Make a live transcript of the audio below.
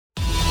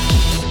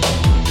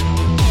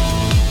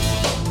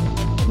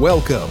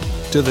Welcome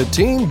to the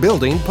Team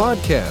Building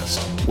Podcast,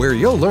 where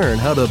you'll learn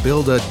how to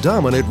build a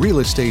dominant real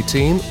estate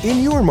team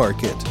in your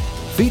market,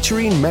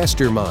 featuring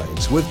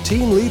masterminds with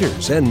team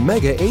leaders and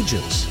mega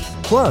agents,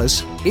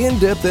 plus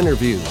in-depth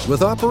interviews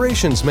with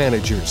operations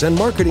managers and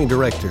marketing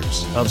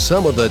directors of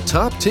some of the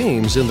top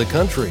teams in the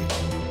country.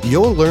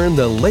 You'll learn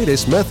the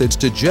latest methods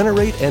to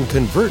generate and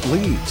convert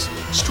leads,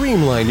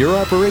 streamline your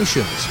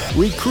operations,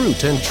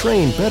 recruit and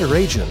train better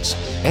agents,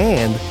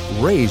 and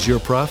raise your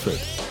profit.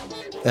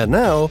 And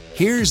now,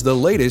 here's the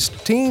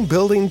latest Team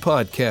Building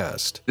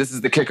Podcast. This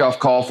is the kickoff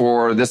call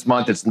for this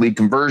month. It's lead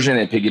conversion.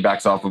 It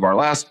piggybacks off of our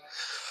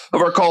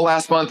call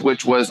last month,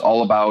 which was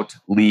all about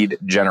lead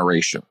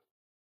generation.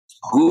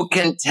 Who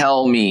can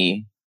tell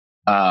me,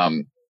 I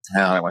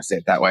don't want to say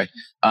it that way.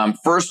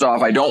 First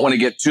off, I don't want to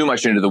get too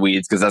much into the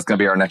weeds because that's going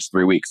to be our next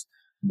 3 weeks.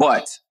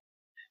 But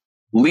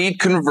lead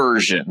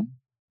conversion,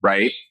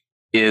 right,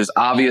 is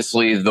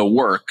obviously the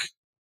work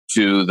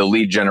to the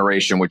lead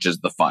generation, which is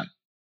the fun.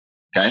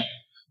 Okay?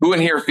 Who in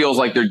here feels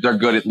like they're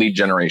good at lead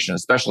generation,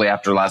 especially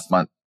after last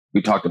month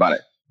we talked about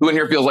it? Who in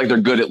here feels like they're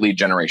good at lead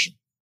generation?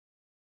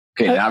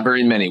 Okay, not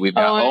very many. We've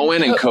got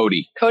Owen and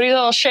Cody. Cody's a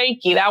little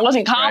shaky. That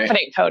wasn't confident,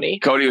 right? Cody.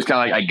 Cody was kind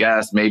of like, I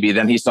guess, maybe.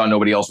 Then he saw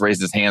nobody else raise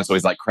his hand, so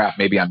he's like, crap,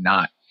 maybe I'm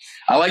not.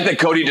 I like that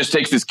Cody just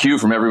takes his cue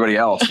from everybody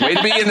else. Way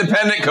to be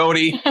independent,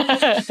 Cody.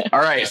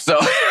 All right, so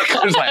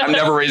Cody's like, I'm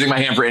never raising my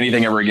hand for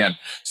anything ever again.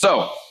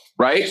 So,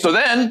 right? So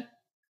then,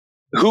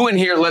 who in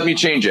here, let me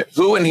change it.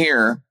 Who in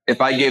here,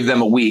 if I gave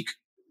them a week,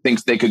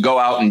 thinks they could go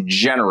out and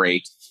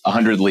generate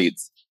 100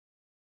 leads?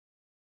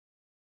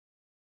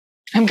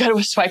 I'm good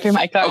with swiping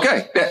my card.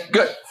 Okay, yeah,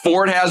 good.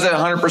 Ford has it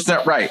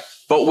 100% right.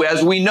 But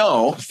as we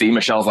know, see,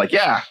 Michelle's like,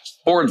 yeah,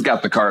 Ford's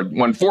got the card.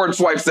 When Ford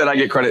swipes it, I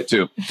get credit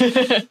too.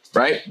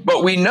 Right?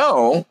 But we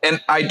know,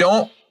 and I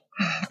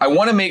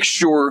want to make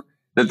sure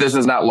that this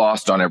is not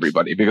lost on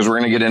everybody, because we're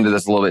going to get into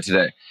this a little bit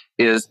today,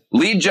 is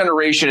lead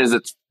generation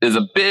is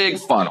a big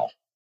funnel,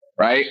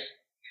 right?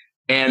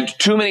 And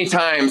too many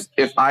times,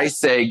 if I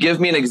say, give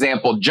me an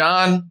example,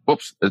 John,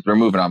 whoops, they're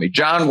moving on me.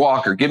 John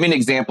Walker, give me an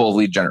example of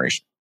lead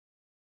generation.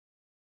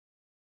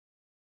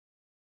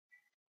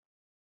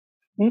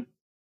 Trying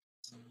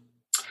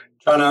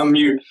to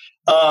unmute.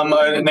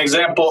 An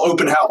example,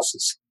 open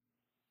houses.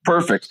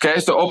 Perfect. Okay,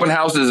 so open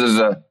houses is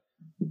a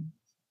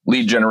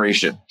lead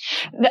generation.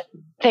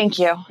 Thank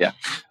you. Yeah.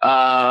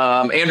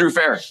 Andrew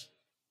Fair,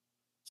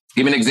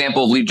 give me an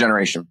example of lead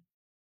generation.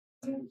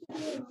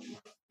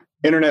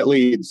 Internet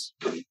leads.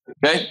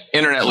 Okay,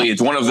 internet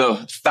leads, one of the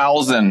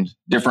 1,000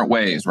 different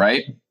ways,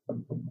 right?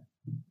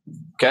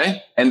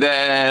 Okay, and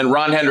then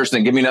Ron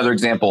Henderson, give me another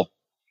example.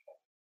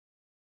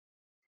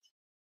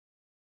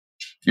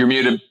 You're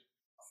muted.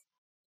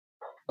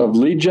 Of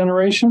lead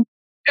generation?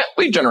 Yeah,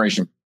 lead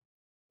generation.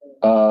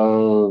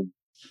 Client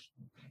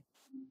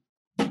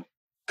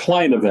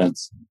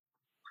events.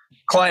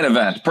 Client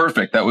event,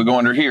 perfect. That would go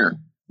under here.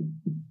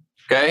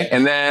 Okay,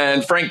 and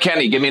then Frank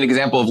Kenny, give me an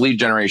example of lead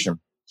generation.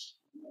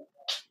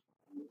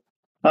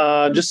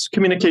 Just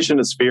communication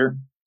to Sphere.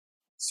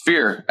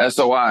 Sphere,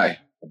 SOI.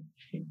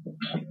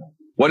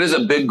 What is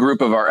a big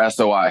group of our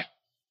SOI?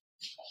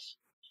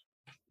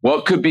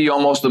 What could be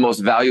almost the most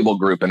valuable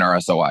group in our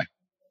SOI?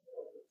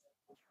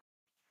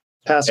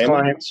 Past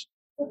clients.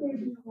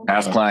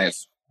 Past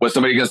clients. Was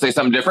somebody going to say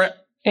something different?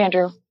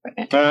 Andrew.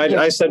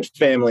 I said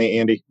family,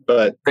 Andy,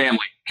 but... Family.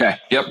 Okay.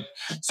 Yep.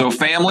 So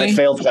family. I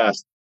failed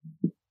fast.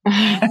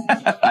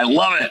 I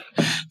love it.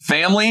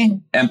 Family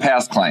and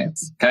past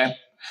clients. Okay.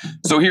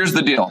 So here's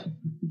the deal.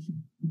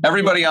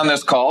 Everybody on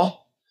this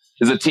call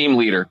is a team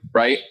leader,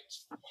 right?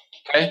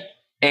 Okay.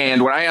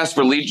 And when I asked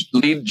for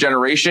lead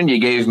generation, you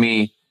gave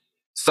me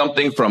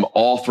something from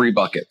all three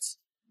buckets.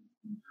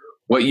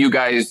 What you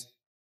guys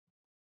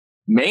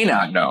may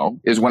not know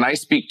is when I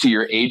speak to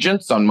your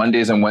agents on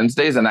Mondays and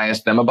Wednesdays and I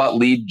ask them about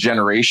lead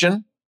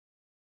generation,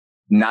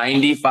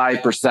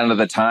 95% of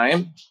the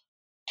time,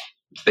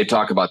 they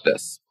talk about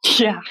this.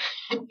 Yeah.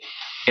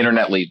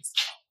 Internet leads.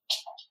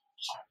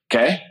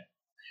 Okay.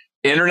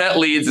 Internet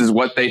leads is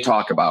what they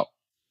talk about.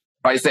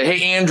 If I say,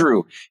 hey,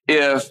 Andrew,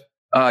 if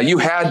you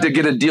had to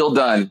get a deal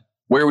done,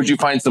 where would you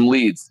find some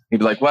leads? He'd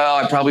be like, well,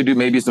 I'd probably do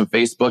maybe some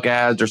Facebook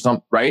ads or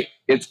something, right?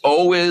 It's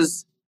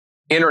always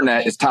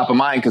internet is top of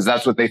mind because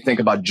that's what they think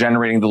about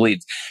generating the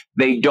leads.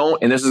 They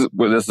don't, and this is a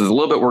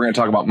little bit, we're going to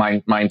talk about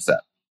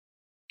mindset.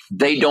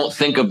 They don't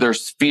think of their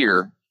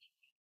sphere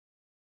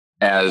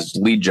as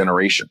lead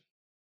generation.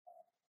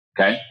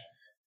 Okay.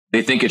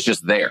 They think it's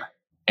just there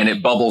and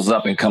it bubbles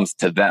up and comes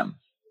to them.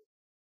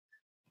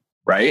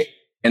 Right.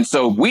 And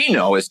so we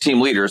know as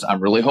team leaders, I'm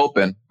really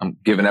hoping, I'm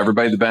giving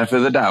everybody the benefit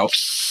of the doubt.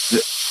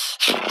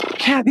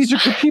 Yeah, these are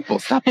good people.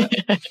 Stop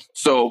that.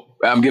 So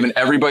I'm giving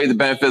everybody the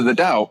benefit of the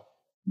doubt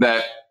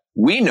that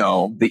we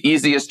know the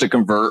easiest to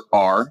convert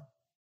are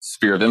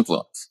sphere of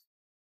influence.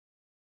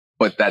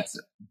 But that's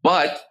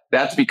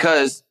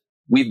because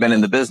we've been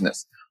in the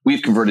business.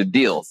 We've converted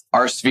deals.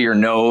 Our sphere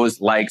knows,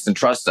 likes, and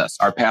trusts us.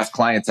 Our past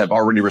clients have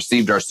already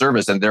received our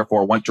service and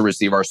therefore want to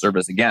receive our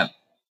service again.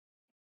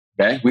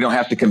 Okay. We don't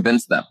have to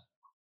convince them.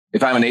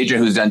 If I'm an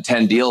agent who's done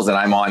 10 deals and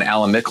I'm on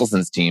Alan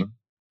Mickelson's team,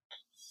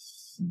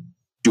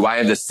 do I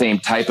have the same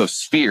type of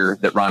sphere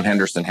that Ron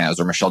Henderson has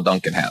or Michelle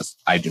Duncan has?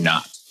 I do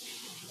not.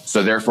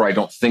 So therefore, I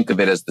don't think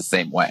of it as the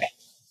same way.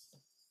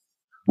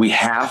 We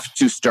have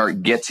to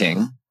start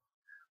getting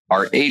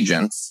our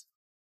agents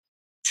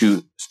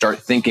to start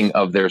thinking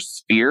of their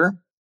sphere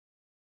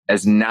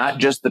as not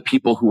just the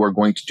people who are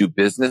going to do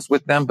business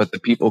with them, but the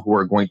people who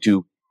are going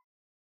to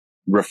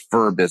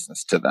refer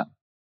business to them,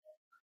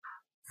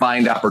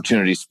 find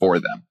opportunities for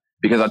them.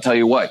 Because I'll tell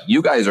you what,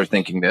 you guys are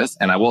thinking this,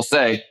 and I will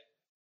say,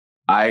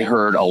 I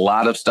heard a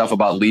lot of stuff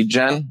about lead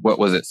gen. What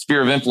was it?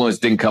 Sphere of influence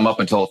didn't come up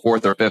until the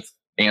fourth or fifth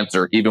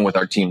answer, even with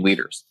our team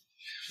leaders,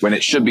 when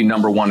it should be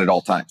number one at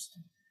all times.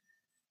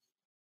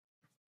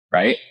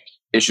 Right?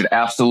 It should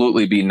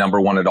absolutely be number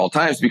one at all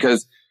times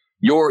because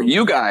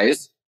you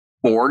guys,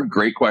 Ford,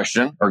 great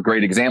question or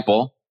great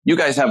example. You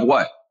guys have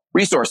what?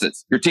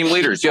 Resources. Your team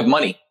leaders. You have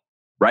money,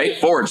 right?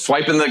 Ford,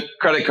 swiping the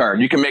credit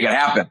card. You can make it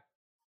happen.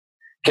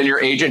 Can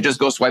your agent just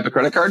go swipe a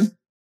credit card?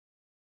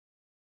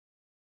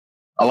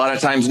 A lot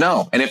of times,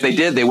 no. And if they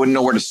did, they wouldn't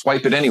know where to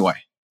swipe it anyway,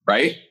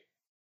 right?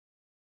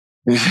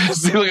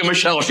 See, look at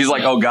Michelle. She's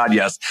like, oh God,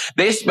 yes.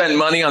 They spend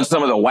money on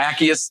some of the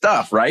wackiest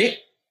stuff, right?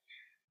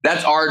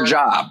 That's our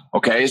job,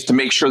 okay, is to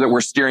make sure that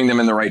we're steering them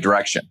in the right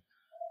direction.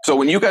 So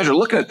when you guys are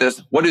looking at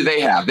this, what do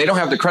they have? They don't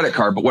have the credit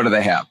card, but what do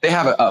they have? They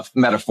have a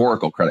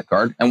metaphorical credit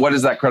card. And what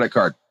is that credit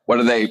card? What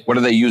are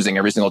they using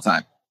every single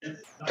time?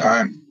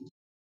 Time.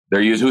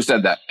 They're using, who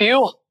said that?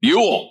 Fuel.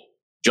 Fuel.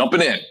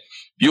 Jumping in.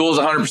 Fuel is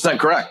 100%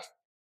 correct.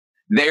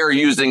 They are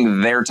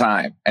using their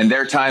time, and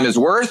their time is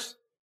worth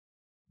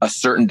a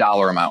certain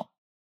dollar amount.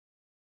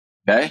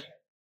 Okay?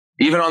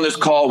 Even on this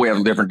call, we have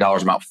a different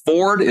dollars amount.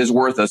 Ford is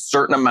worth a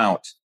certain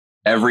amount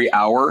every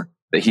hour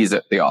that he's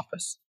at the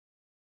office.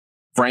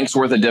 Frank's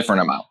worth a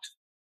different amount.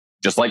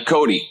 Just like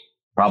Cody,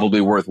 probably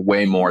worth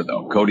way more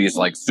though. Cody is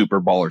like super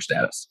baller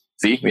status.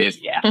 See?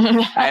 Yeah.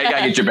 I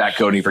gotta get your back,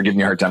 Cody, for giving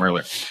you a hard time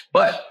earlier.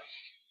 But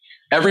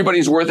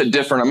everybody's worth a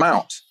different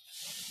amount.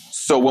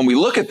 So when we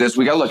look at this,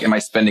 we got to look, am I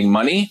spending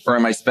money or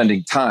am I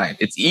spending time?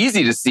 It's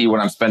easy to see what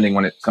I'm spending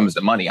when it comes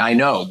to money. I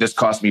know this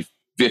cost me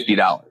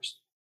 $50.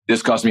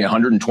 This cost me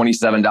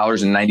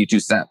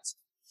 $127.92.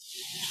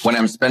 When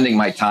I'm spending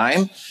my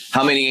time,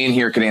 how many in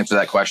here could answer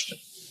that question?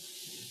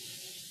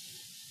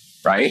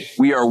 Right?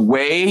 We are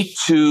way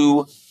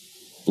too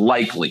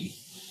likely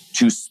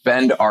to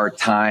spend our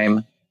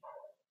time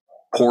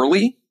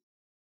poorly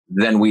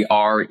than we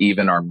are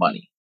even our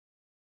money.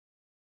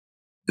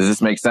 Does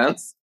this make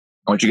sense?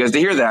 I want you guys to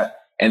hear that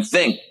and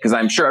think, because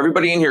I'm sure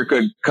everybody in here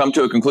could come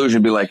to a conclusion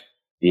and be like,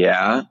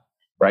 yeah,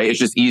 right? It's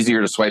just easier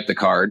to swipe the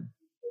card,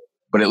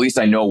 but at least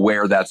I know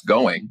where that's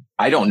going.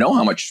 I don't know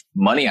how much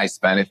money I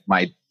spent if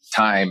my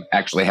time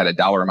actually had a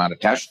dollar amount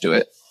attached to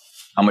it,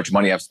 how much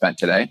money I've spent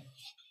today.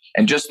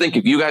 And just think,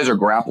 if you guys are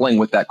grappling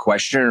with that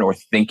question or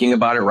thinking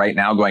about it right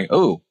now, going,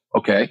 oh,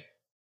 okay,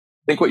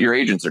 think what your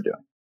agents are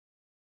doing.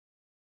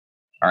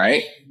 All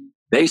right?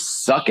 They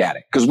suck at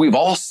it because we've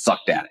all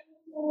sucked at it.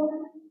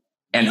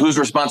 And whose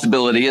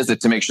responsibility is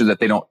it to make sure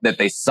that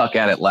they suck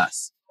at it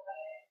less?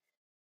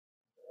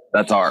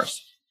 That's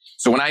ours.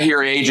 So when I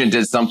hear an agent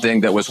did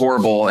something that was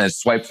horrible and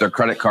swiped their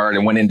credit card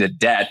and went into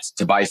debt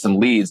to buy some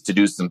leads to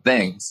do some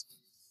things,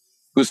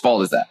 whose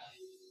fault is that?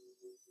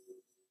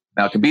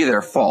 Now, it could be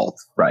their fault,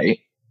 right?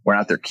 We're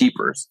not their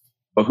keepers.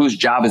 But whose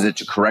job is it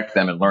to correct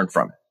them and learn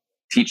from it?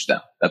 Teach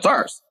them. That's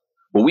ours.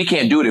 Well, we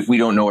can't do it if we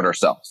don't know it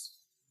ourselves,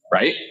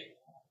 right?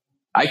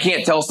 I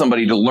can't tell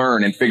somebody to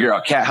learn and figure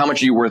out, Kat, how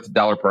much are you worth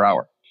 $1 per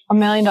hour? $1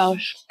 million.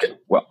 Okay,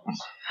 well,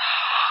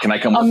 can I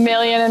come $1.5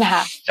 million.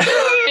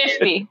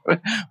 50.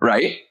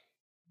 Right?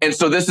 And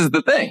so this is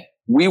the thing.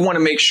 We want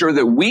to make sure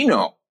that we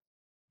know.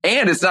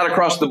 And it's not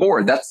across the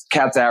board. That's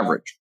Kat's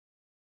average.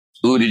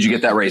 Ooh, did you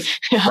get that raise?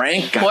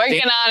 Frank?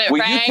 Working on it, Will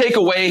Frank. you take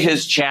away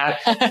his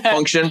chat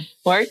function?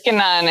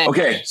 Working on it.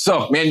 Okay.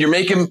 So, man, you're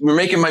making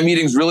my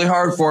meetings really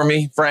hard for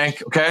me,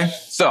 Frank. Okay.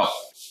 So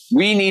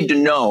we need to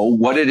know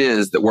what it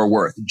is that we're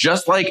worth.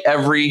 Just like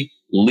every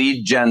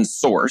lead gen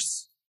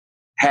source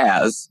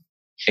has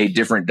a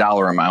different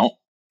dollar amount,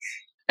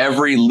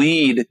 every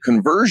lead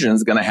conversion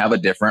is going to have a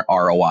different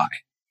ROI.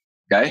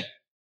 Okay.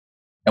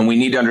 And we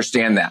need to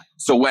understand that.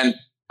 So when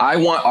I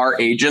want our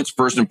agents,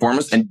 first and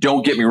foremost, and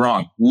don't get me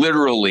wrong,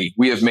 literally,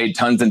 we have made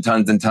tons and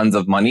tons and tons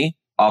of money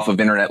off of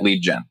internet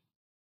lead gen.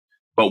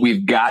 But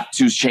we've got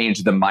to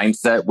change the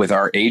mindset with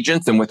our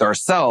agents and with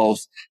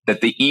ourselves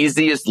that the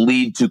easiest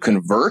lead to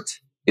convert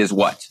is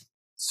what?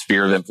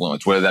 Sphere of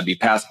influence, whether that be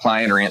past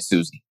client or Aunt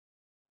Susie.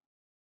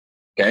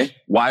 Okay.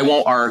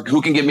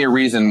 Who can give me a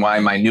reason why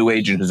my new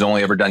agent who's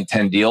only ever done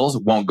 10 deals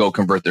won't go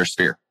convert their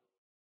sphere?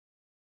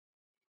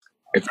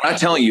 If they're not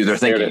telling you, they're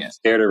thinking it.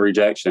 Scared of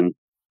rejection.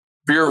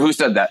 Fear of, who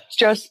said that?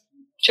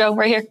 Joe,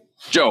 right here.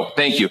 Joe,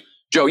 thank you.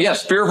 Joe,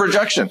 yes, fear of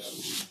rejection.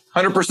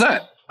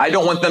 100%. I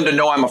don't want them to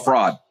know I'm a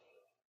fraud.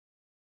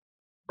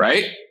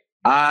 Right?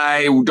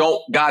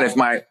 If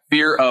my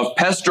fear of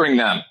pestering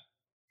them.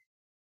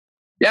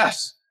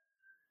 Yes.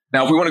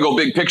 Now, if we want to go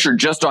big picture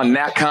just on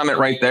that comment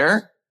right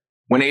there,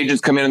 when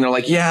agents come in and they're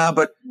like, yeah,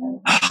 but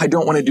I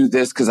don't want to do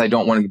this because I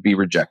don't want to be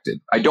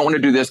rejected. I don't want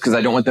to do this because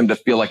I don't want them to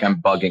feel like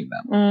I'm bugging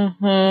them.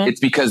 Mm-hmm.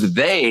 It's because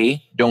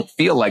they don't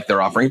feel like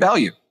they're offering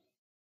value.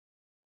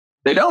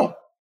 They don't,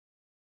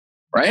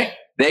 right?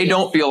 They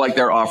don't feel like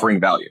they're offering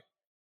value.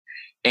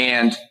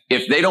 And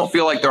if they don't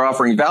feel like they're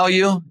offering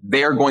value,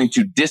 they're going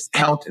to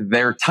discount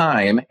their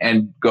time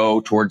and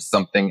go towards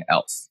something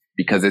else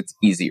because it's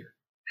easier.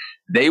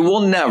 They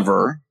will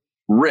never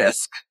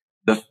risk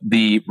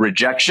the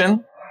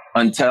rejection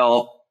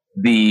until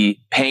the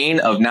pain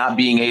of not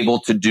being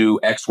able to do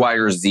X, Y,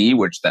 or Z,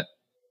 which that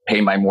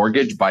pay my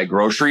mortgage, buy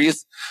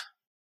groceries,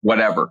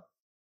 whatever,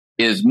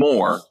 is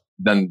more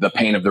than the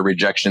pain of the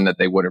rejection that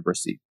they would have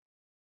received.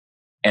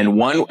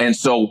 And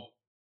so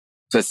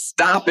to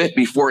stop it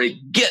before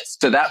it gets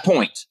to that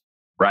point,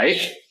 right?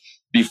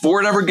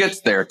 Before it ever gets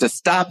there, to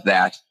stop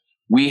that,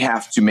 we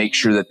have to make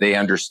sure that they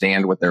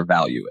understand what their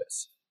value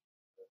is.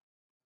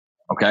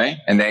 Okay?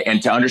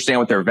 And to understand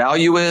what their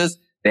value is,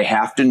 they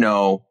have to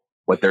know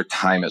what their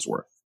time is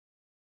worth.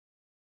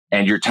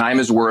 And your time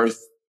is worth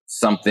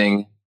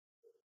something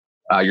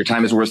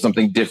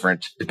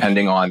different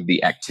depending on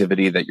the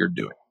activity that you're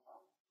doing.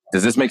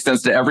 Does this make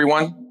sense to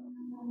everyone?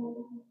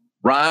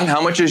 Ron,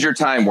 how much is your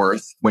time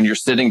worth when you're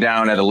sitting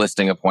down at a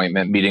listing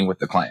appointment meeting with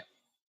the client?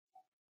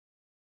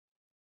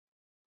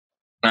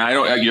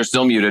 You're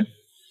still muted,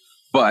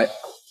 but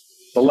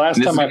the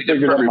last time I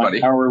figured out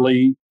my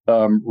hourly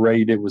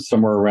rate, it was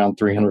somewhere around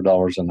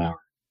 $300 an hour.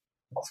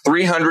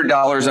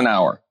 $300 an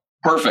hour.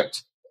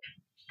 Perfect.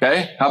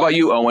 Okay. How about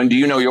you, Owen? Do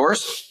you know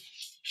yours?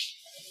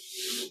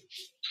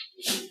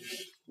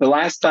 The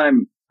last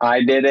time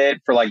I did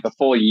it for like the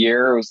full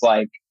year, it was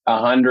like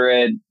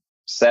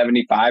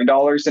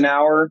 $175 an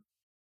hour,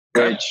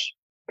 Okay. which,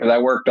 because I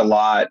worked a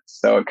lot,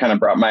 so it kind of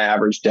brought my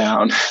average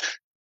down.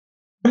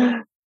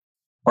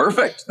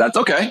 Perfect. That's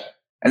okay.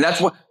 And that's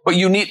but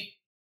you need,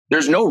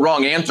 there's no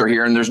wrong answer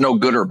here and there's no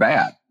good or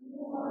bad.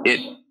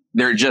 I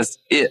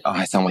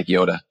sound like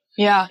Yoda.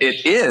 Yeah.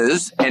 It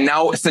is. And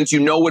now since you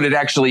know what it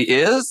actually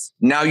is,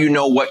 now you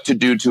know what to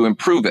do to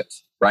improve it,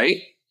 right?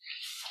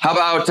 How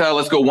about,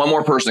 let's go one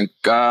more person.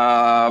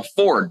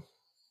 Ford.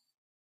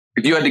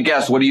 If you had to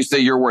guess, what do you say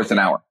you're worth an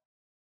hour?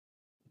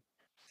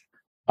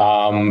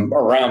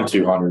 Around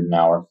 200 an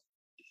hour.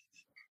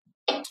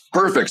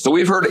 Perfect. So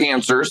we've heard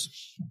answers.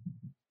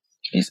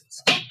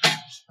 Jesus.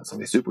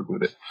 Somebody super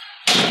glued it.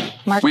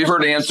 We've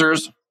heard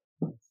answers.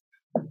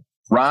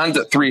 Ron's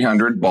at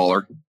 300,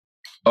 baller.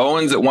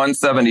 Owen's at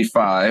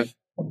 175.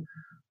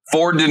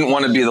 Ford didn't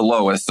want to be the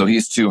lowest, so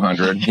he's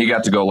 200. He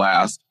got to go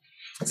last.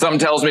 Something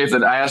tells me if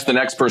I asked the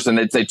next person,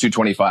 they'd say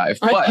 225.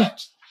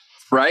 But,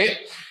 right?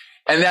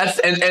 And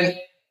and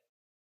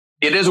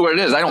it is what it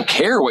is. I don't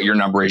care what your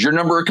number is. Your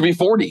number could be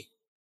 40.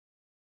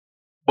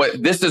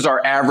 But this is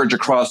our average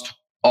across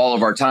all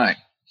of our time.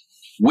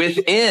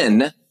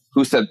 Within,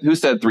 who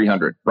said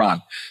 300?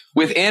 Ron.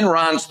 Within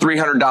Ron's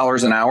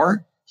 $300 an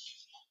hour,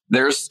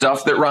 there's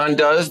stuff that Ron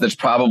does that's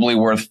probably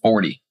worth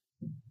 40.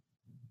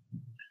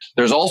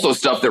 There's also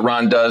stuff that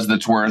Ron does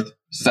that's worth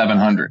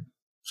 700.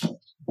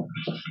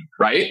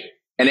 Right?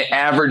 And it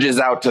averages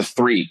out to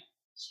 3.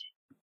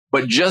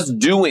 But just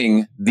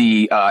doing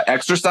the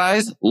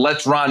exercise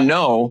lets Ron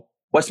know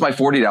what's my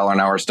 $40 an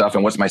hour stuff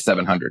and what's my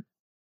 700.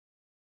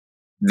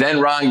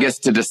 Then Ron gets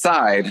to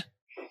decide,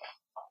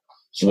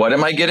 what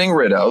am I getting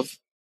rid of?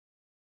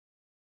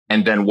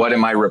 And then what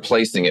am I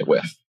replacing it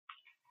with?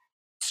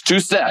 It's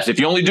 2 steps. If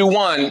you only do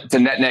one, it's a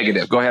net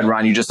negative. Go ahead,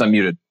 Ron. You just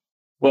unmuted.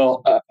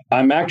 Well,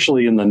 I'm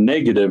actually in the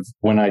negative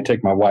when I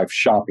take my wife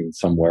shopping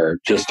somewhere.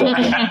 Just so.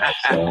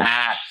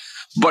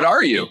 But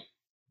are you?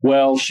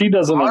 Well, she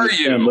doesn't. Are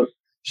you?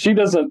 She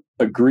doesn't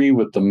agree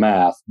with the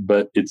math,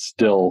 but it's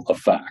still a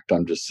fact.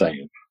 I'm just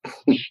saying.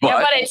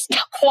 But it's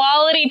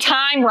quality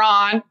time,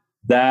 Ron.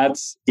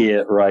 That's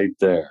it right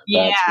there.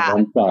 Yeah. That's what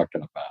I'm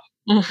talking about.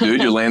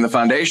 Dude, you're laying the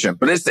foundation.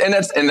 But that's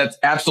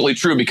absolutely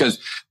true, because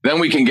then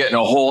we can get in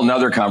a whole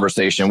nother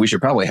conversation. We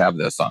should probably have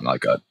this on a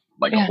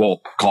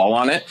whole call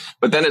on it.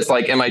 But then it's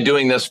like, am I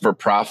doing this for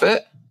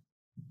profit?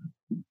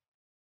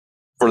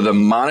 For the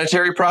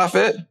monetary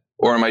profit?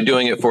 Or am I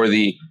doing it for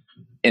the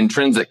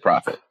intrinsic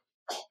profit?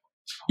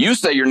 You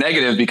say you're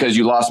negative because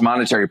you lost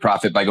monetary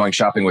profit by going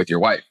shopping with your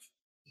wife.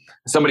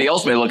 Somebody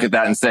else may look at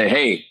that and say,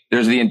 hey,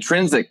 there's the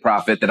intrinsic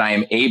profit that I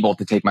am able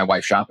to take my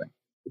wife shopping.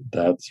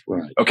 That's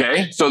right.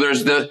 Okay. So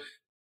there's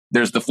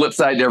the flip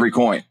side to every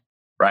coin,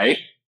 right?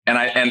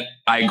 And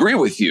I agree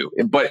with you,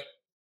 but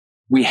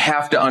we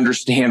have to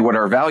understand what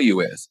our value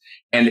is.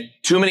 And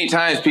too many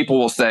times people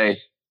will say,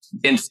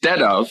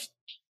 instead of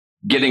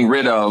getting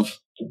rid of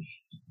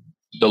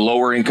the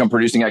lower income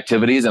producing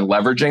activities and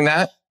leveraging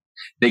that,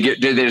 they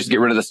just get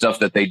rid of the stuff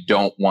that they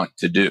don't want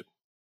to do.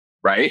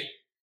 Right?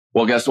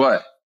 Well, guess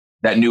what?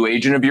 That new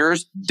agent of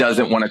yours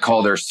doesn't want to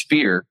call their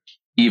sphere,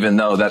 even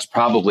though that's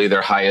probably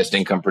their highest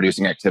income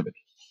producing activity.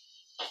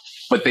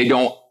 But they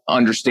don't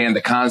understand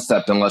the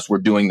concept unless we're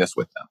doing this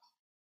with them.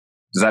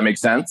 Does that make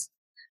sense?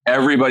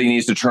 Everybody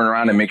needs to turn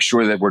around and make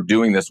sure that we're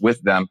doing this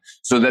with them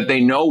so that they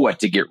know what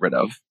to get rid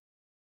of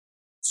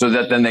so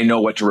that then they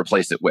know what to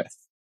replace it with.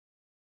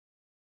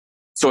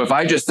 So if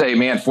I just say,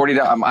 man,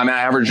 $40, I'm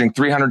averaging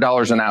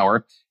 $300 an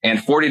hour, and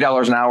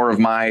 $40 an hour of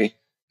my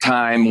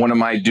time, one of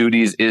my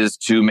duties is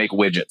to make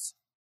widgets.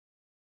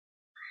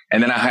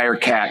 And then I hire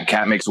Kat.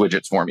 Kat makes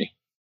widgets for me.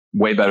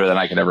 Way better than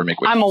I could ever make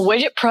widgets. I'm a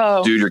widget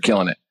pro. Dude, you're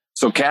killing it.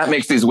 So Kat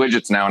makes these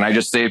widgets now, and I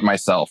just saved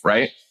myself,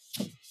 right?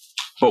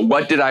 But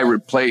what did I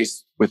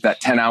replace with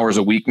that 10 hours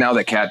a week now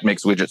that Kat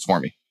makes widgets for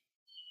me?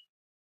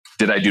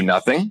 Did I do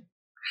nothing?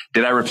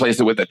 Did I replace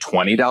it with a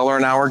 $20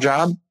 an hour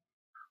job?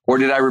 Or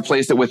did I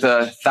replace it with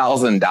a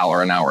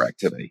 $1,000 an hour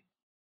activity?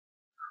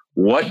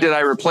 What did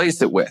I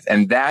replace it with?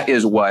 And that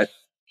is what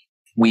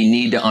we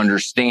need to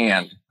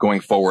understand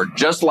going forward.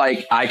 Just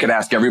like I could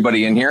ask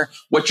everybody in here,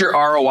 what's your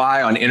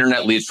ROI on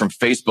internet leads from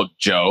Facebook,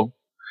 Joe?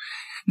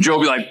 Joe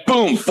will be like,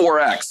 boom,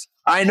 4X.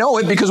 I know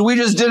it because we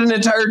just did an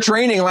entire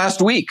training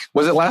last week.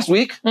 Was it last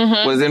week?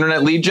 Mm-hmm. Was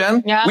internet lead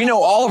gen? Yeah. We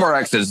know all of our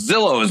X's.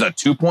 Zillow is a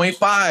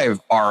 2.5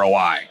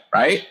 ROI,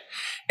 right?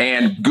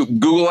 And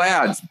Google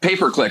Ads,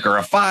 pay-per-click are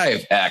a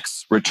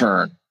 5X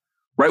return,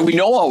 right? We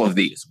know all of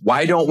these.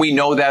 Why don't we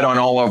know that on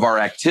all of our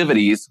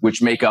activities, which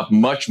make up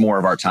much more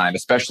of our time,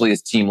 especially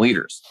as team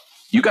leaders?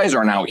 You guys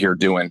aren't out here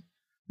doing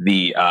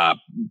the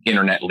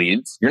internet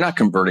leads. You're not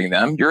converting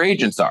them. Your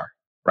agents are,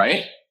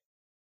 right?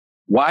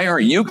 Why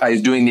aren't you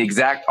guys doing the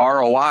exact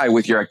ROI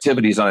with your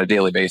activities on a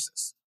daily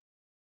basis?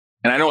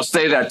 And I don't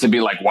say that to be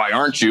like, why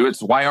aren't you?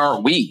 It's why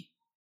aren't we?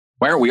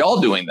 Why aren't we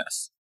all doing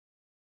this?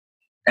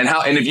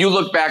 And if you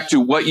look back to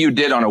what you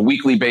did on a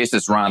weekly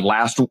basis, Ron,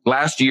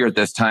 last year at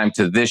this time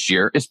to this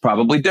year, it's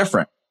probably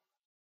different.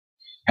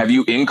 Have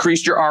you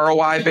increased your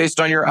ROI based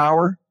on your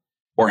hour,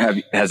 or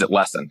has it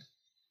lessened?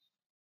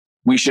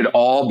 We should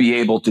all be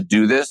able to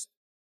do this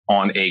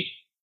on a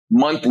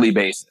monthly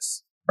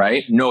basis,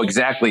 right? Know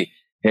exactly,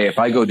 hey, if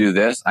I go do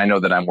this, I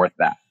know that I'm worth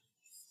that.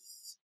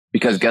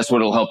 Because guess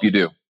what it'll help you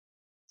do?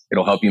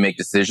 It'll help you make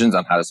decisions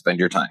on how to spend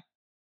your time.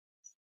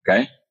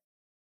 Okay?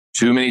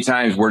 Too many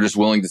times we're just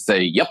willing to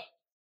say, yep,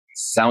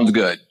 sounds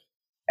good.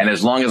 And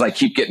as long as I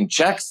keep getting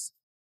checks,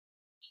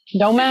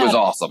 Don't matter. It was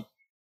awesome,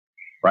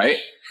 right?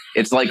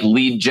 It's like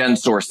lead gen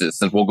sources,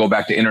 since we'll go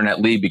back to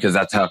internet lead because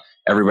that's how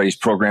everybody's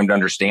programmed to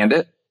understand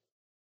it.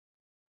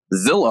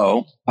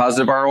 Zillow,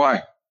 positive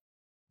ROI.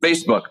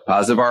 Facebook,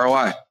 positive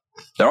ROI.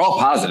 They're all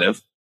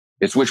positive.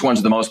 It's which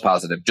one's the most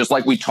positive. Just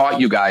like we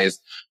taught you guys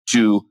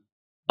to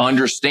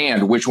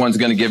understand which one's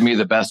going to give me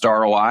the best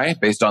ROI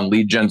based on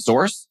lead gen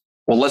source.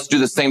 Well, let's do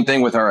the same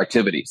thing with our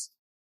activities,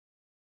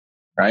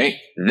 right?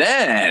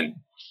 Then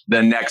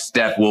the next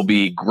step will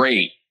be,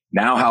 great.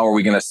 Now, how are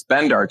we going to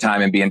spend our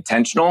time and be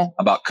intentional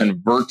about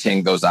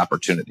converting those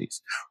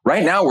opportunities?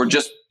 Right now, we're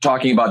just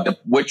talking about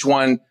which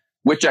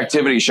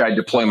activity should I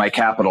deploy my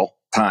capital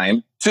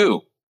time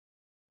to?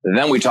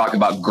 Then we talk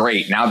about,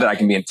 great, now that I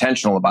can be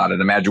intentional about it,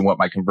 imagine what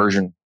my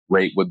conversion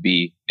rate would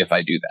be if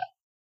I do that.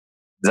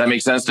 Does that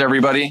make sense to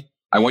everybody?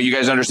 I want you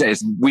guys to understand.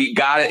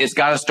 It's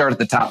got to start at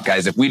the top,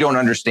 guys. If we don't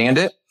understand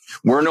it,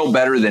 we're no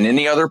better than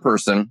any other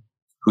person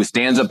who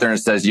stands up there and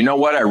says, you know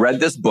what? I read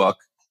this book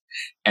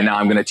and now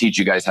I'm going to teach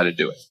you guys how to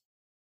do it.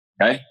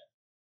 Okay.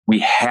 We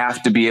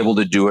have to be able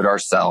to do it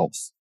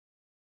ourselves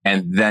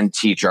and then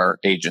teach our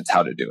agents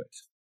how to do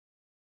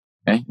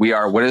it. Okay. We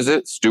are, what is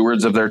it?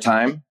 Stewards of their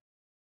time.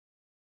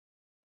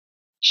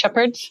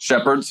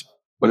 Shepherds.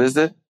 What is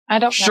it? I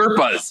don't know.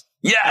 Sherpas.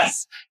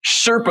 Yes.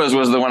 Sherpas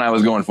was the one I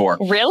was going for.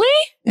 Really?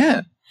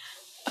 Yeah.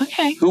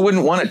 Okay. Who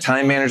wouldn't want a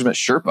time management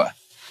Sherpa?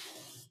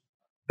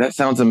 That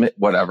sounds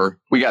whatever.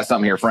 We got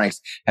something here,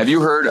 Franks. Have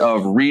you heard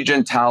of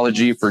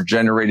regentology for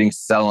generating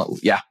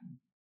Yeah.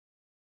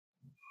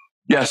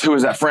 Yes. Who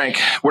is that? Frank.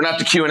 We're not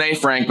the Q&A,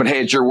 Frank, but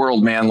hey, it's your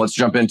world, man. Let's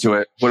jump into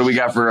it. What do we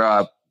got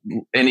for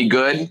any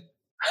good?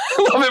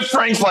 I love it.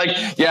 Frank's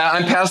like, yeah,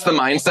 I'm past the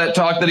mindset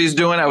talk that he's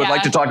doing. I would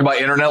like to talk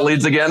about internet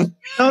leads again.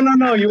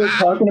 No. You were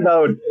talking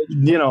about,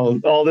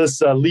 all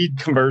this lead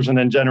conversion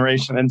and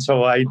generation. And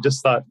so I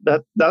just thought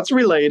that's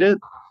related.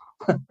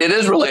 It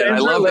is related. I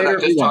love that I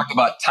just talked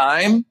about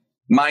time,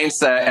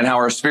 mindset, and how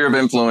our sphere of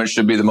influence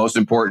should be the most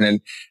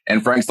important.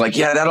 And Frank's like,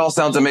 yeah, that all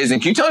sounds amazing.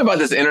 Can you tell me about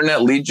this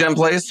internet lead gen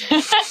place?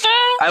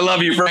 I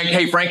love you, Frank.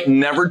 Hey, Frank,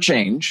 never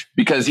change,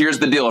 because here's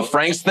the deal. If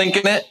Frank's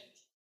thinking it,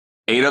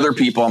 8 other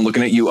people, I'm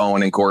looking at you,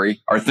 Owen and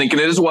Corey, are thinking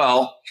it as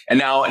well. And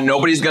now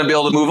nobody's going to be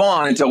able to move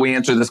on until we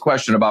answer this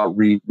question about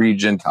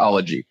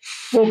regentology.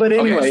 Well, but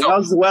anyway,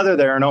 how's the weather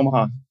there in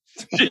Omaha?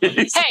 Hey,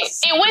 it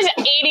was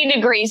 80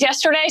 degrees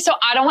yesterday, so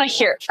I don't want to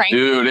hear it, Frank.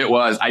 Dude, it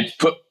was.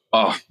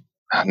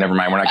 Never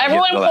mind. We're not.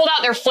 Everyone pulled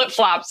out their flip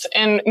flops,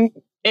 and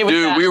it was.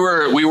 Dude,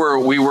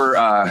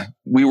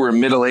 we were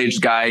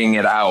middle-aged guying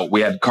it out.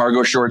 We had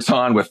cargo shorts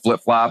on with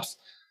flip flops.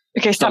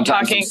 Okay, stop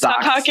talking.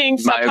 Stop talking.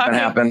 Might have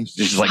happen. It's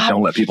just like,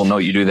 don't let people know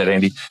you do that,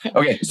 Andy.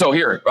 Okay, so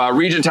here,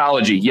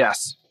 regentology.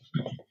 Yes,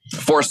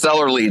 for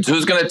seller leads.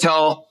 Who can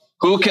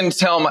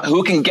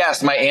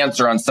guess my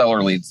answer on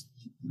seller leads?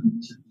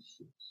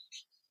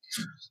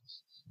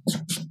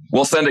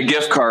 We'll send a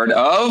gift card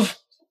of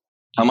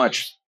how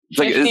much? It's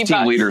like it's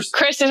team leaders.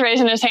 Chris is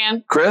raising his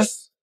hand.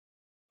 Chris?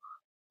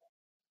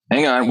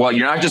 Hang on. Well,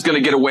 you're not just going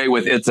to get away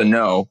with it's a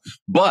no,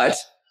 but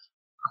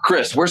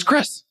Chris, where's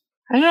Chris?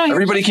 I don't know.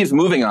 Everybody keeps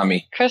moving on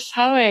me. Chris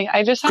Holloway.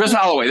 Chris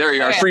Holloway. There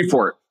you are. Okay.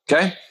 Shreveport.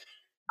 Okay.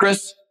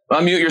 Chris,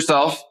 unmute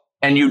yourself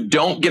and you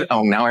don't get,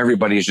 now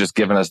everybody's just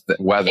giving us the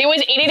weather. It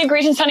was 80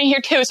 degrees and sunny here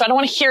too, so I don't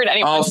want to hear it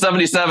anymore. Oh,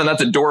 77.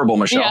 That's adorable,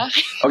 Michelle. Yeah.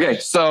 Okay.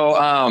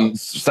 So,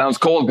 sounds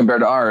cold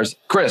compared to ours.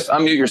 Chris,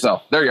 unmute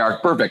yourself. There you are.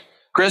 Perfect.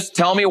 Chris,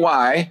 tell me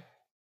why,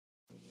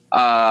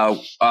 I'm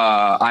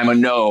a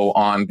no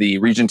on the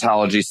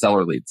Regentology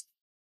seller leads.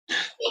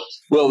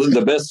 Well,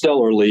 the best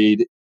seller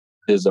lead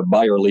is a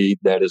buyer lead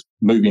that is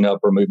moving up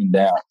or moving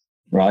down,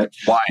 right?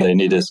 Why? They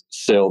need to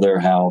sell their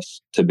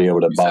house to be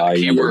able to buy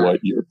into what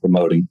you're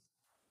promoting.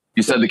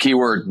 You said the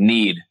keyword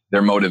need.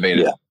 They're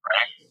motivated. Yeah.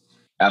 Right?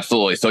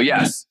 Absolutely. So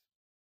yes.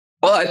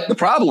 But the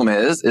problem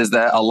is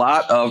that a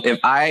lot of, if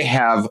I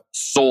have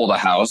sold a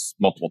house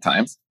multiple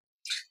times,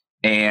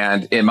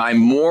 and am I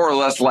more or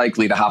less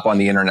likely to hop on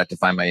the internet to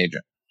find my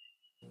agent?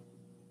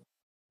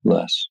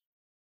 Less.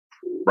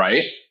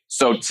 Right?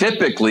 So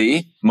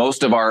typically,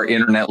 most of our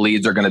internet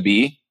leads are going to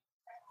be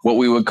what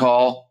we would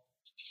call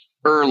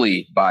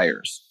early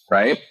buyers,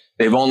 right?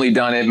 They've only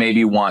done it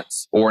maybe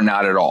once or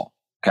not at all.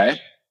 Okay.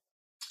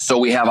 So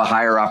we have a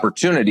higher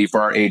opportunity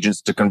for our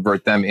agents to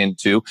convert them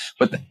into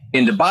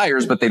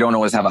buyers, but they don't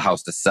always have a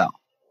house to sell.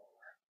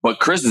 But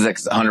Chris is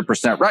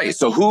 100% right.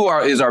 So who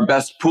is our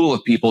best pool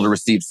of people to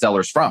receive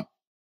seller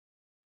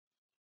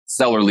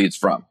leads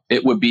from?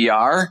 It would be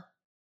our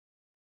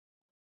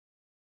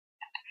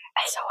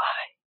SOI.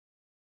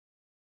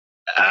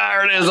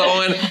 There it is,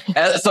 Owen.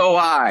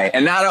 SOI.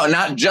 And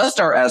not just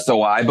our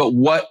SOI, but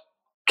what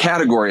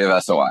category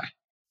of SOI?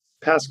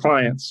 Past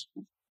clients.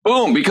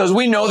 Boom, because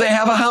we know they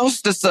have a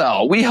house to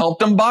sell. We helped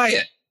them buy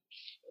it.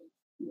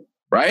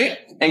 Right?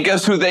 And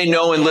guess who they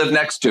know and live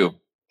next to?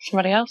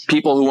 Somebody else?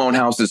 People who own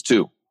houses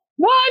too.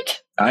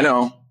 What? I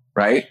know,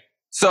 right?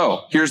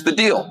 So here's the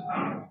deal.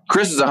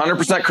 Chris is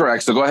 100%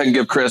 correct. So go ahead and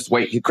give Chris,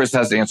 Chris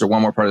has to answer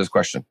one more part of this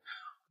question.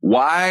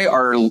 Why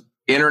are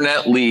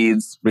internet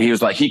leads, he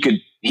was like, he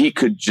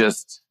could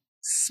just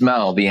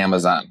smell the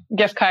Amazon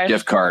Gift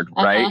card.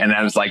 right? And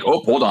then it's like,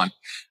 oh, hold on.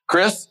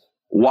 Chris,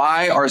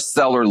 why are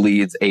seller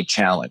leads a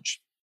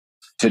challenge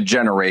to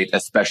generate,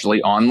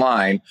 especially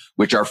online,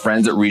 which our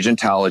friends at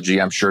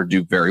Regentology, I'm sure,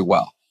 do very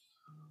well?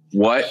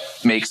 What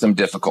makes them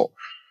difficult?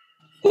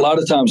 A lot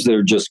of times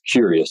they're just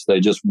curious. They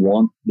just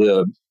want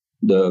the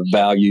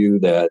value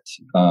that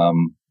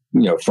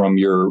from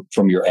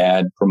your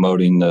ad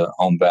promoting the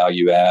home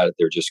value add.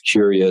 They're just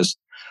curious,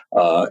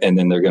 and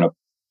then they're going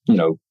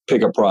to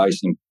pick a price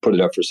and put it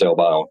up for sale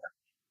by owner.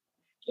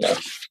 Yeah.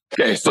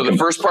 Okay, so the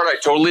first part I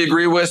totally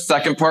agree with.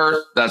 Second part,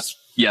 that's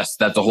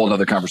a whole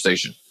other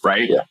conversation,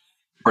 right? Yeah.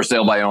 For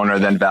sale by owner,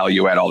 then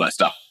value add, all that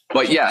stuff.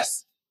 But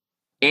yes,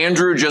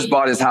 Andrew just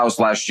bought his house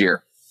last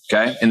year.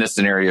 Okay. In this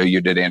scenario,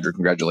 you did, Andrew.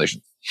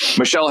 Congratulations.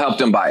 Michelle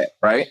helped him buy it,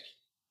 right?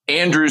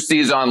 Andrew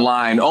sees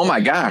online, oh my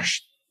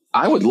gosh,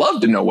 I would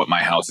love to know what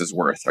my house is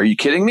worth. Are you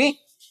kidding me?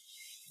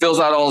 Fills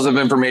out all his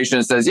information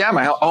and says, yeah,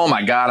 oh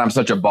my God, I'm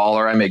such a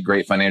baller. I make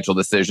great financial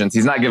decisions.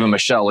 He's not giving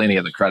Michelle any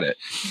of the credit,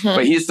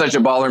 but he's such a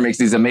baller, makes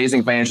these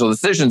amazing financial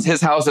decisions.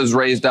 His house has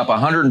raised up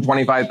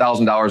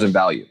 $125,000 in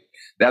value.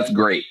 That's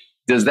great.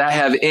 Does that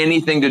have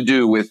anything to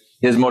do with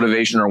his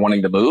motivation or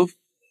wanting to move?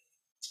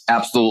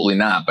 Absolutely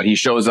not. But he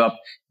shows up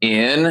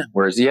in,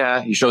 where's he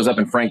at? He shows up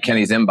in Frank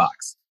Kenny's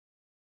inbox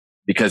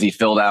because he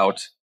filled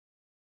out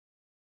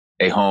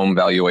a home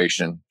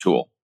valuation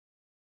tool,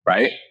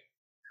 right?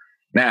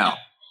 Now,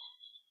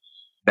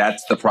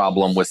 that's the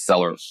problem with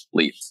seller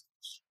leads.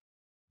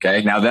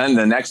 Okay. Now then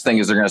the next thing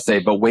is they're going to say,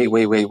 but wait.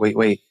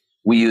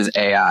 We use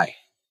AI.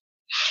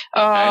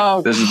 Oh,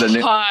 okay? This is the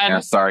new,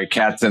 God. sorry,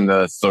 Kat's in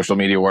the social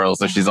media world.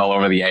 So she's all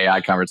over the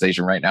AI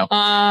conversation right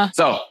now.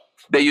 So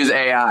they use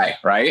AI,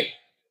 right?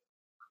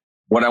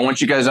 What I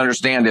want you guys to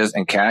understand is,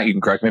 and Kat, you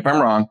can correct me if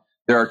I'm wrong,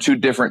 there are two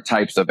different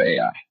types of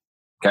AI.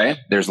 Okay.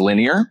 There's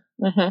linear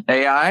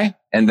AI,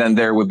 and then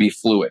there would be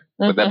fluid.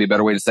 Would that be a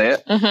better way to say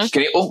it?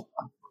 Can you,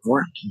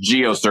 we're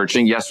geo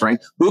searching. Yes, Frank.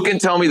 Who can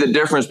tell me the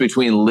difference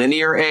between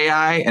linear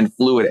AI and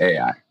fluid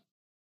AI?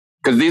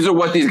 Because these are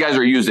what these guys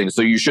are using.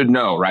 So you should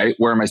know, right?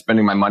 Where am I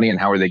spending my money and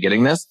how are they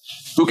getting this?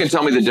 Who can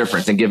tell me the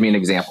difference and give me an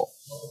example?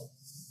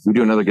 We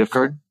do another gift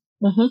card?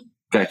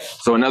 Okay.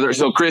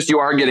 So Chris, you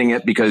are getting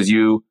it because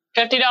you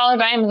 $50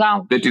 by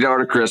Amazon. $50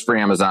 to Chris for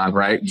Amazon,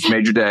 right? Just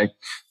made your day.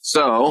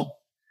 So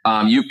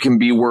you can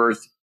be worth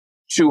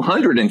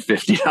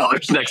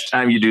 $250 next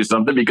time you do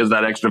something because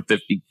that extra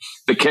 50,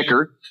 the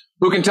kicker.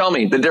 Who can tell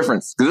me the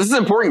difference? Because this is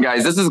important,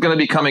 guys. This is going to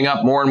be coming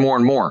up more and more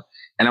and more.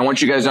 And I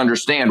want you guys to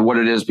understand what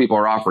it is people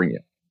are offering you.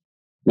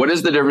 What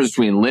is the difference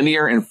between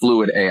linear and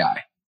fluid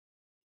AI?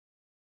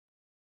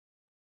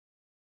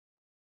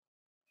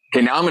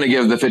 Okay, now I'm going to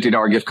give the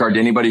 $50 gift card to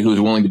anybody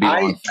who's willing to be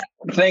on.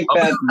 I think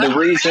that the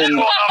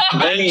reason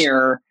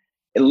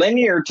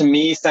linear to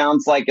me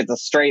sounds like it's a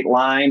straight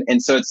line.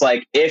 And so it's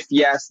like, if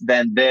yes,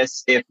 then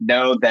this, if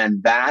no,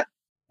 then that.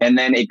 And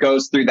then it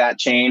goes through that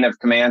chain of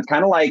commands,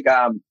 kind of like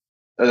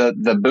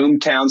the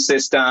Boomtown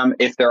system.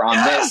 If they're on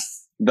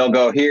this, they'll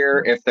go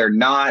here. If they're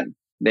not,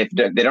 they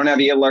don't have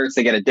the alerts,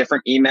 they get a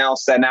different email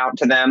sent out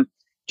to them,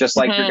 just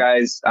like your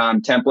guys'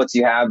 templates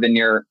you have in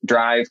your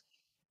drive.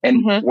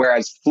 And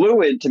whereas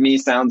Fluid to me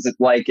sounds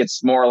like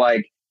it's more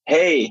like,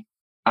 hey,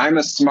 I'm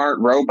a smart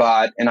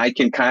robot and I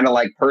can kind of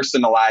like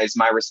personalize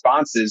my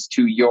responses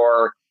to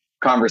your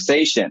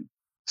conversation.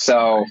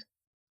 So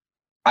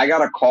I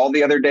got a call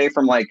the other day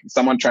from like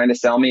someone trying to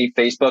sell me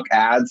Facebook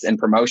ads and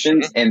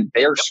promotions, and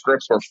their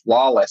scripts were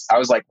flawless. I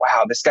was like,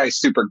 wow, this guy's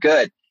super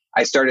good.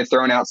 I started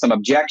throwing out some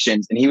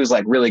objections and he was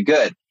like really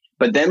good.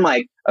 But then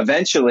like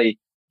eventually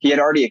he had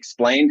already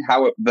explained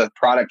how the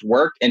product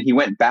worked, and he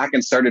went back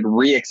and started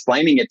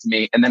re-explaining it to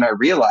me. And then I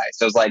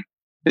realized, I was like,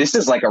 this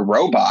is like a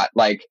robot.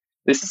 Like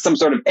this is some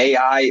sort of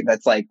AI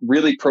that's like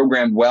really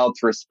programmed well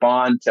to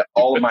respond to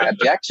all of my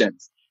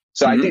objections.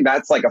 So I think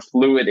that's like a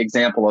Fluid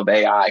example of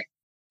AI.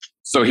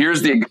 So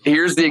here's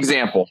the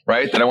example,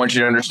 right, that I want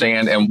you to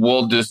understand, and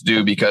we'll just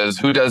do, because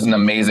who does an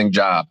amazing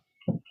job?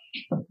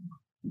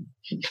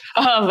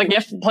 The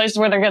gift place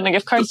where they're getting the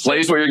gift cards. The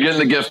place where you're getting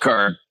the gift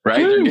card,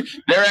 right?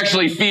 They're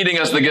actually feeding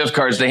us the gift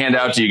cards to hand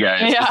out to you guys,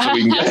 so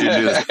we can get you to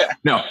do this.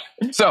 No,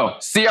 so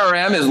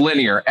CRM is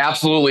linear.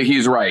 Absolutely,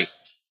 he's right.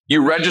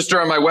 You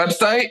register on my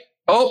website.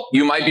 Oh,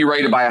 you might be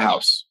ready to buy a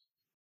house,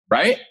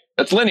 right?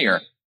 That's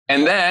linear.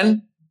 And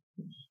then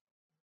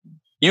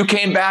you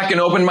came back and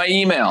opened my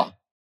email,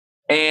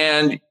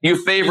 and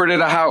you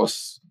favorited a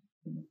house,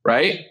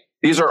 right?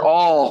 These are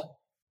all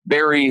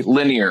very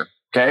linear,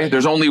 okay?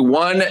 There's only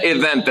one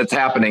event that's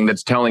happening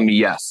that's telling me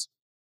yes.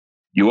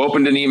 You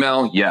opened an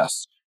email,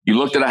 yes. You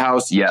looked at a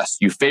house, yes.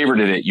 You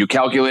favorited it. You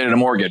calculated a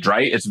mortgage,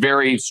 right? It's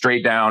very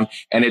straight down,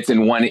 and it's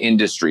in one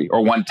industry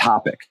or one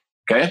topic,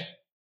 okay?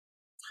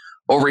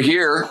 Over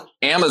here,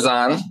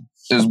 Amazon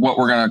is what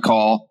we're going to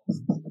call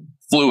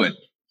Fluid.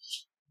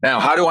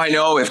 Now, how do I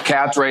know if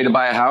Kat's ready to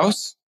buy a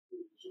house?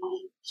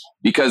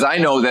 Because I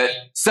know that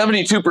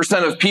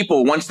 72% of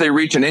people, once they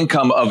reach an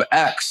income of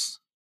X,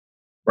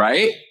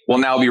 right, will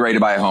now be ready to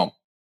buy a home.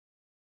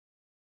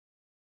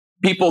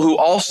 People who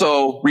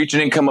also reach an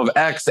income of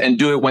X and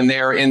do it when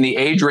they're in the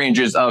age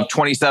ranges of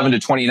 27 to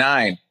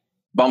 29,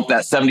 bump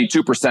that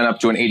 72% up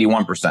to an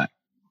 81%.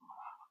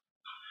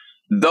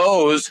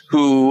 Those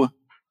who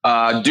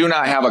do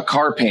not have a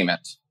car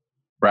payment,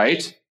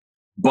 right,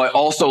 but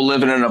also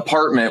live in an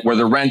apartment where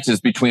the rent is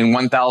between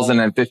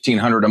 $1,000 and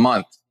 $1,500 a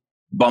month,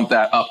 bump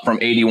that up from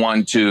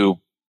 81 to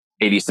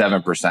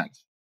 87%,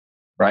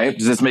 right?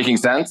 Is this making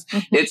sense?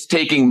 It's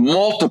taking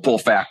multiple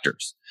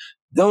factors.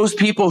 Those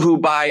people who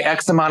buy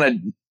X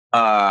amount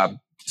of,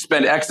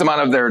 spend X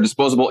amount of their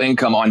disposable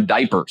income on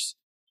diapers,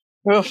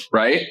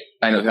 right?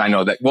 I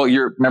know that. Well,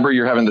 remember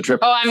you're having the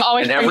trip. Oh, I'm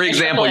always. In every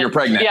example, you're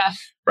pregnant, yeah,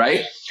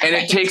 right? And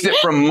it takes it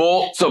from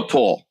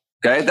multiple.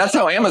 Okay, that's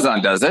how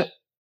Amazon does it,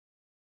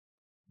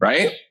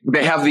 right?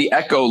 They have the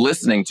Echo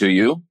listening to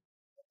you.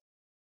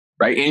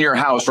 Right in your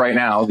house right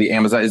now, the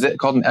Amazon, is it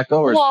called an Echo?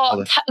 Or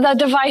well, the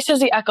device is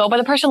the Echo, but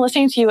the person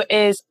listening to you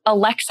is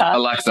Alexa.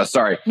 Alexa,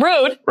 sorry.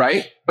 Rude.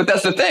 Right? But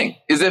that's the thing,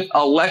 is if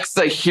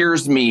Alexa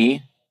hears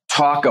me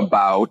talk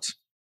about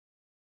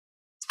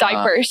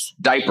diapers,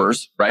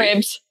 right?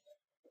 Cribs.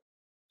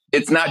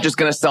 It's not just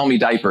going to sell me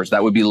diapers.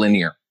 That would be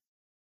linear,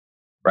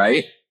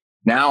 right?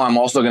 Now I'm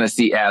also going to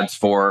see ads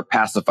for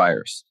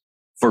pacifiers,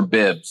 for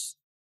bibs.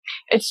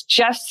 It's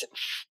just...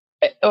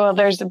 Well,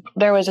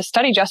 there was a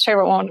study, Jeff's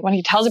favorite one, when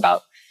he tells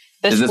about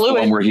this. Is this Fluid, the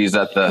one where he's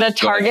at the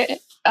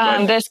Target?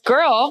 This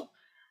girl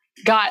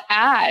got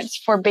ads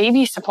for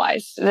baby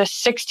supplies. This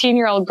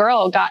 16-year-old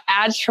girl got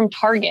ads from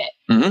Target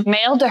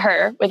mailed to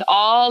her with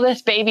all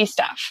this baby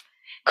stuff.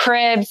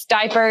 Cribs,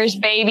 diapers,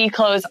 baby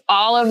clothes,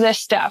 all of this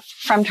stuff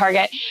from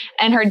Target.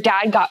 And her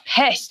dad got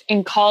pissed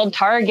and called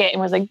Target and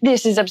was like,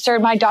 this is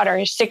absurd. My daughter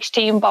is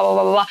 16, blah, blah,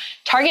 blah, blah.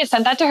 Target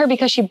sent that to her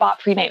because she bought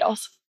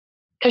prenatals,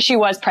 because she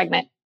was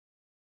pregnant.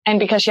 And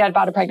because she had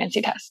bought a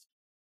pregnancy test.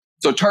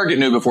 So Target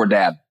knew before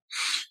Dad.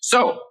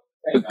 So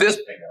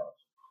this,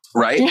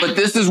 right? But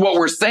this is what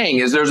we're saying,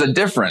 is there's a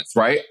difference,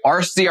 right? Our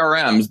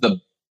CRMs, the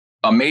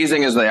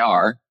amazing as they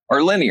are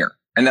linear,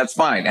 and that's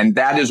fine. And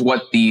that is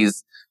what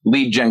these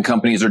lead gen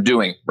companies are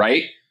doing,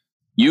 right?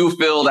 You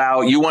filled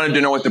out, you wanted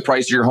to know what the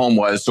price of your home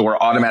was. So we're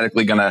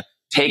automatically going to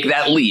take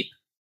that leap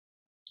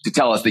to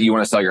tell us that you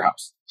want to sell your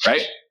house,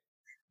 right?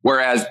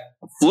 Whereas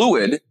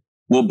Fluid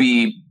will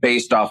be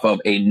based off of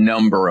a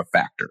number of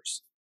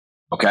factors.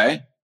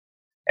 Okay.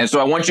 And so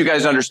I want you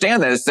guys to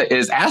understand this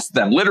is ask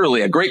them.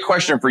 Literally, a great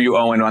question for you,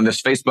 Owen, on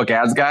this Facebook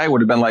ads guy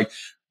would have been like,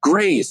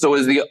 great. So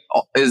is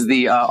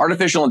the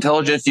artificial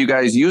intelligence you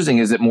guys using,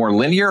 is it more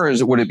linear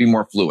or would it be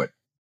more fluid?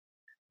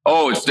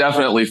 Oh, it's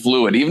definitely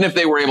fluid. Even if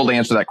they were able to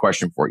answer that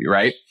question for you,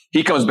 right?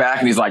 He comes back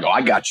and he's like, oh,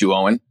 I got you,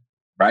 Owen.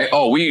 Right?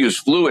 Oh, we use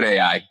fluid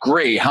AI.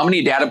 Great. How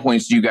many data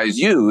points do you guys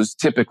use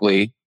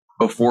typically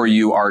before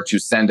you are to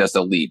send us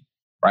a lead?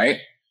 Right?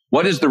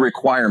 What is the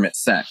requirement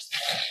set?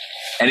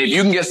 And if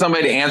you can get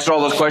somebody to answer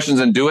all those questions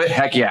and do it,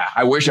 heck yeah.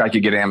 I wish I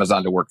could get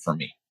Amazon to work for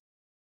me,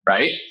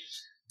 right?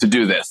 To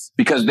do this,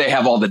 because they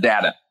have all the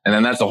data. And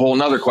then that's a whole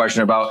nother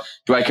question about,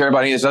 do I care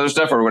about any of this other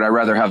stuff, or would I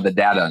rather have the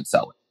data and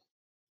sell it?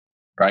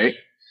 Right?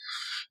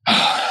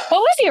 What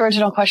was the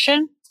original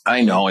question?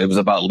 I know it was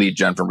about lead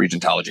gen from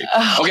Regentology.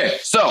 Okay,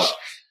 so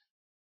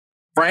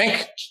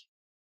Frank,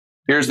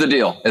 here's the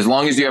deal. As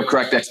long as you have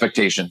correct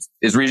expectations,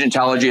 is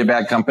Regentology a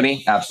bad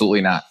company?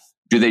 Absolutely not.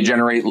 Do they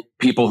generate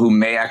people who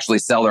may actually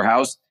sell their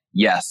house?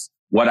 Yes.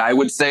 What I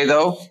would say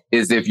though,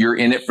 is if you're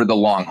in it for the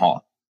long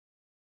haul,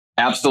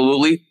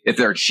 absolutely. If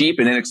they're cheap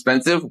and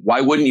inexpensive,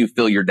 why wouldn't you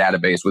fill your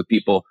database with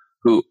people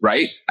who,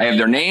 right? I have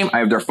their name, I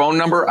have their phone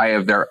number, I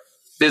have their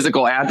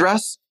physical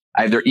address,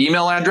 I have their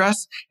email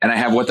address, and I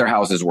have what their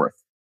house is worth.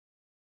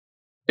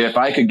 If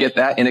I could get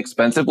that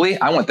inexpensively,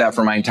 I want that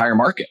for my entire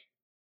market.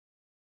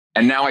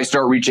 And now I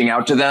start reaching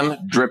out to them,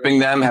 dripping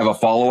them, have a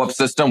follow-up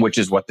system, which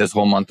is what this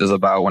whole month is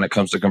about when it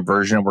comes to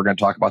conversion. We're going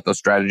to talk about those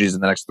strategies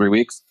in the next 3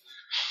 weeks,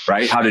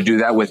 right? How to do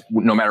that with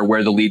no matter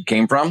where the lead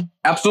came from.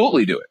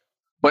 Absolutely do it.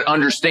 But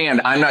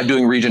understand, I'm not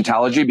doing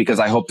Regentology because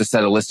I hope to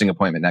set a listing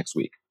appointment next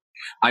week.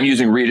 I'm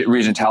using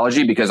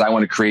Regentology because I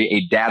want to create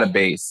a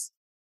database.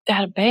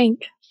 Data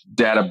bank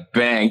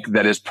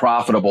That is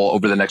profitable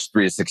over the next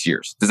 3 to 6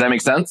 years. Does that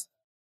make sense?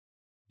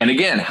 And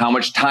again, how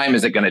much time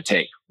is it going to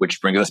take?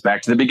 Which brings us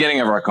back to the beginning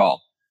of our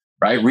call,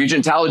 right?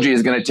 Regentology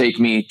is going to take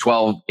me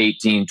 12,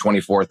 18,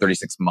 24,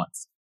 36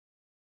 months.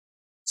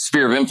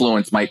 Sphere of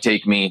influence might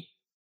take me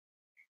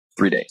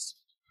 3 days.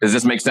 Does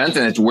this make sense?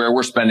 And it's where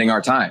we're spending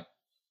our time.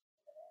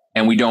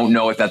 And we don't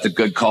know if that's a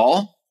good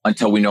call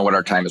until we know what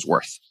our time is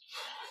worth.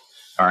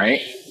 All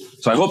right.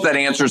 So I hope that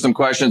answers some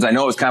questions. I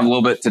know it was kind of a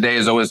little bit today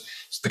is always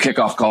the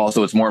kickoff call.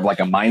 So it's more of like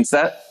a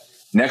mindset.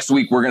 Next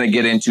week, we're going to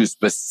get into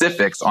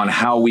specifics on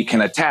how we can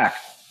attack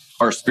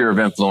our sphere of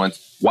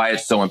influence, why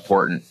it's so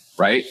important,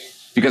 right?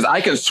 Because I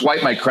can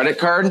swipe my credit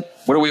card.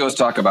 What do we always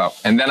talk about?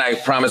 And then I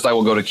promise I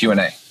will go to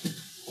Q&A.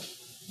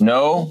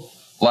 Know,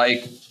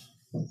 like,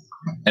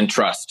 and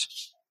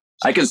trust.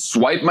 I can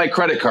swipe my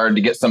credit card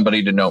to get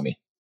somebody to know me,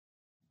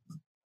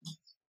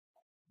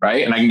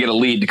 right? And I can get a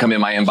lead to come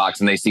in my inbox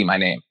and they see my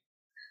name.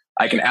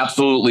 I can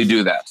absolutely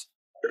do that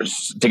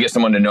to get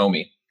someone to know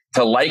me.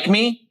 To like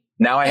me,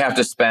 now I have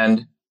to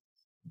spend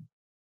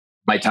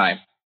my time.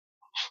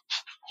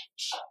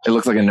 It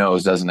looks like a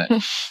nose, doesn't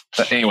it?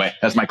 But anyway,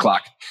 that's my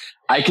clock.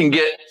 I can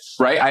get,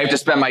 right? I have to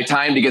spend my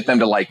time to get them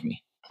to like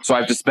me. So I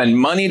have to spend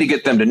money to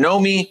get them to know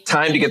me,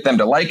 time to get them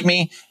to like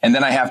me, and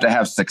then I have to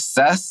have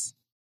success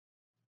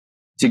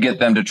to get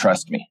them to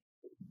trust me.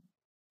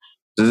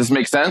 Does this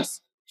make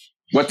sense?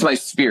 What's my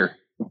sphere?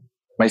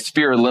 My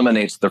sphere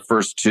eliminates the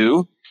first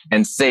two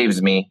and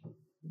saves me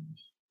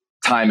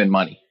time and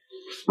money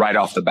right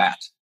off the bat.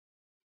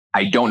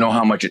 I don't know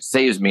how much it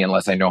saves me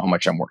unless I know how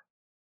much I'm worth.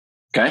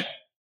 Okay?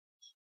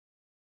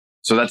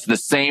 So that's the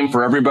same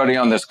for everybody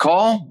on this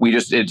call.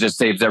 It just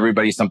saves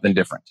everybody something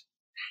different.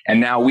 And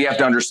now we have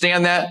to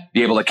understand that,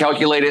 be able to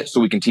calculate it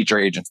so we can teach our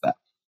agents that.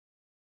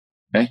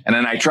 Okay? And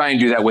then I try and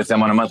do that with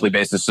them on a monthly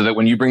basis so that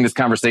when you bring this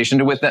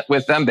conversation with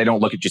them, they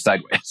don't look at you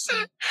sideways.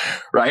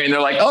 Right? And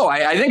they're like, oh,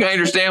 I think I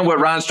understand what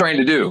Ron's trying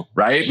to do,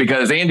 right?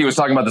 Because Andy was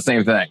talking about the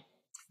same thing,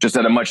 just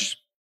at a much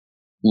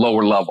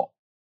lower level.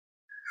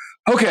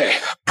 Okay,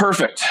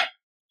 perfect.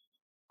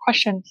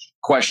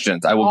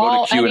 Questions. I will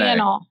go to Q&A.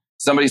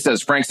 Somebody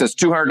says, Frank says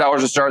 $200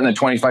 to start and then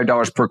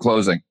 $25 per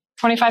closing.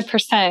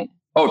 25%.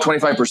 Oh,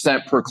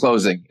 25% per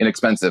closing.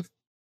 Inexpensive.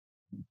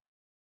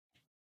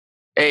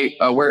 Hey,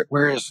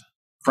 where is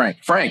Frank?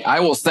 Frank, I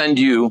will just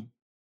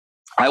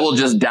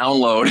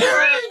download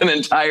an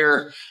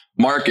entire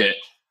market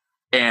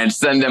and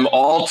send them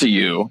all to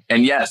you.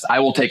 And yes, I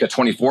will take a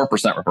 24%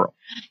 referral.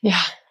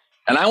 Yeah.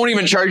 And I won't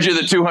even charge you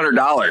the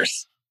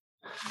 $200.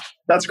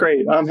 That's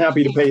great. I'm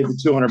happy to pay you the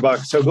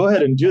 $200. So go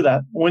ahead and do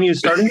that. When are you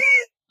starting?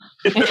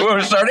 When we're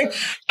starting?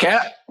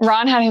 Kat?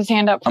 Ron had his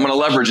hand up. I'm going to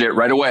leverage it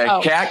right away.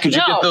 Oh, Kat, could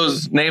you get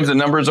those names and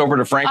numbers over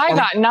to Frank? I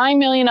got 9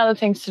 million other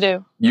things to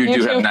do. You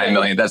do have 9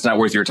 million. That's not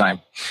worth your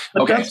time.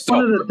 But okay. That's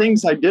one of the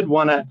things I did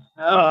want to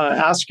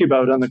ask you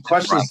about on the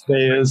questions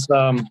today is,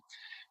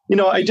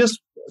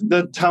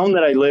 the town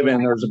that I live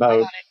in,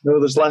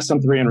 there's less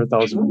than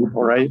 300,000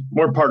 people, right?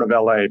 We're part of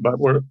LA, but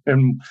where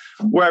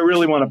I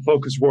really want to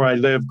focus where I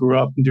live, grew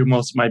up, and do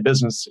most of my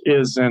business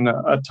is in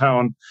a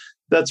town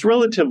that's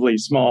relatively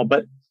small.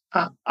 But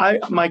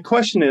my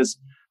question is,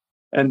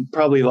 and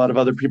probably a lot of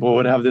other people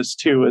would have this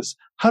too, is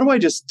how do I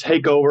just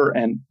take over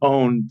and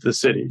own the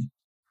city?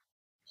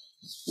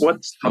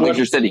 How big's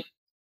your city?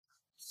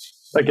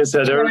 Like I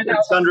said,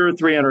 it's under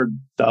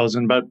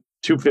 300,000, but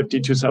 250,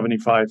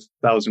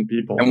 275,000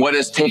 people. And what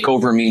does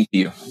takeover mean to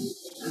you?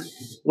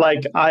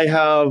 Like I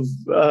have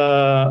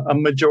a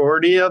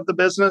majority of the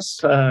business.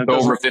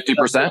 Over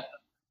 50%?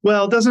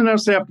 Well, it doesn't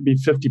necessarily have to be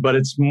 50, but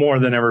it's more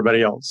than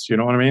everybody else. You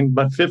know what I mean?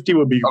 But 50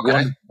 would be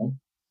wonderful.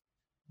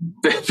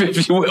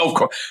 50, of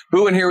course.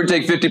 Who in here would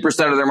take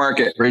 50% of their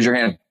market? Raise your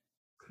hand.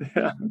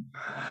 Yeah.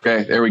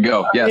 Okay, there we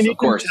go. Yes, of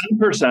course.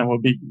 10%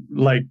 would be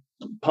like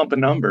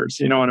pumping numbers.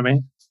 You know what I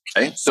mean?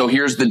 Okay, so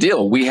here's the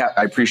deal.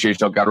 I appreciate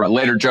you. Got to run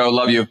later, Joe.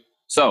 Love you.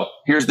 So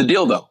here's the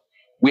deal, though.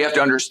 We have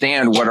to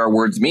understand what our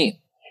words mean.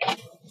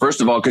 First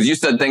of all, because you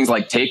said things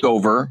like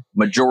takeover,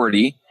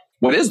 majority.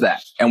 What is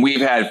that? And we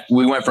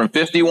went from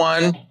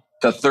 51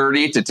 to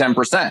 30 to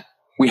 10%.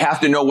 We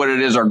have to know what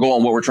it is, our goal,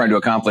 and what we're trying to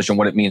accomplish and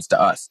what it means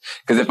to us.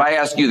 Because if I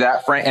ask you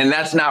that, Frank, and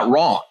that's not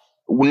wrong.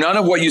 None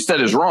of what you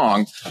said is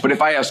wrong. But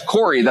if I ask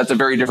Corey, that's a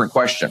very different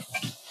question.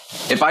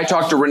 If I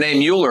talk to Renee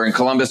Mueller in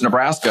Columbus,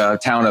 Nebraska, a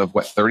town of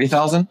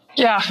 30,000?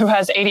 Yeah, who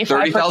has 85%.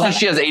 30,000,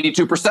 she has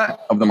 82%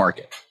 of the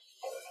market,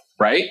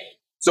 right?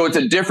 So it's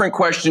a different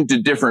question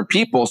to different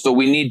people. So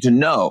we need to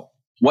know,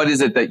 what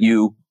is it that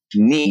you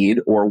need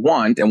or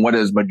want, and what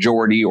does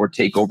majority or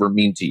takeover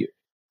mean to you?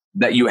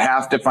 That you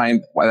have to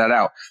find that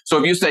out. So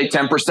if you say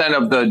 10%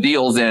 of the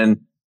deals in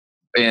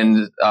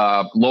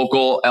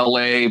local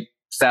LA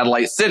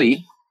satellite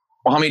city,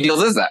 well, how many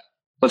deals is that?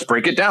 Let's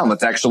break it down.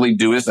 Let's actually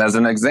do this as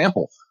an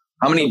example.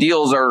 How many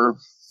deals are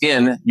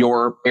in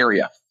your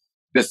area,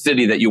 the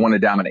city that you want to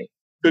dominate?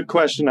 Good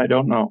question. I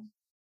don't know.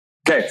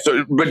 Okay.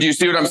 So, but do you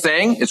see what I'm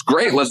saying? It's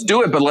great. Let's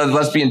do it, but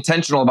let's be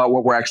intentional about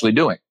what we're actually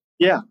doing.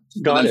 Yeah.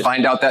 Got it.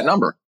 Find out that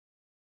number.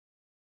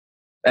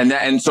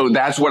 And so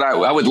that's what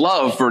I would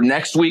love for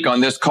next week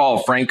on this call.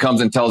 Frank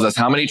comes and tells us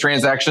how many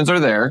transactions are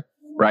there,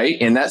 right,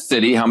 in that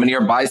city, how many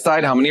are buy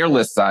side, how many are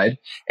list side,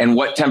 and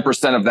what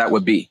 10% of that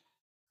would be.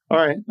 All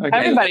right.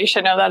 Everybody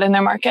should know that in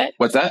their market.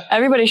 What's that?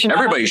 Everybody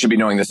should be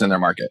knowing this in their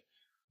market,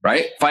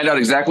 right? Find out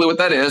exactly what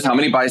that is, how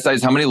many buy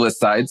sides, how many list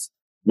sides,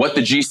 what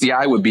the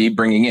GCI would be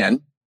bringing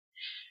in,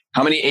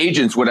 how many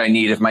agents would I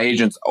need if my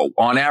agents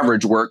on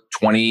average work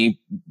 20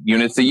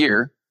 units a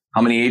year,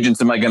 how many agents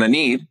am I going to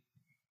need?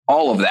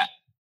 All of that.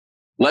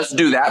 Let's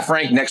do that,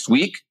 Frank, next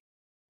week,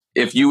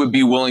 if you would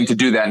be willing to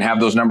do that and have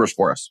those numbers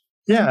for us.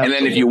 Yeah. And absolutely.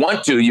 then if you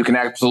want to, you can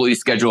absolutely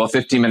schedule a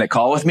 15-minute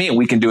call with me and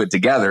we can do it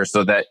together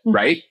so that,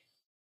 right?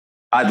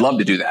 I'd love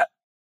to do that.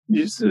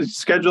 You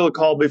schedule a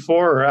call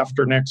before or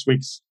after next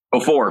week's?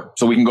 Before,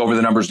 so we can go over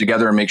the numbers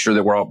together and make sure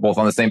that we're all both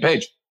on the same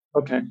page.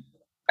 Okay.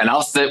 And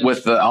I'll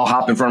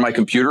hop in front of my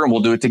computer and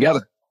we'll do it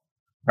together.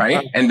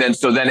 Right. And then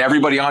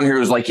everybody on here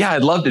who's like, yeah,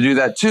 I'd love to do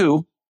that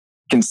too,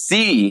 can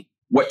see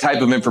what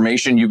type of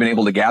information you've been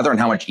able to gather and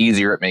how much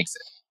easier it makes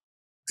it.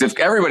 Because if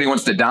everybody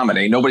wants to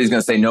dominate, nobody's going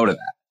to say no to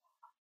that.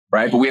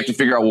 Right. But we have to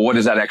figure out, well, what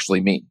does that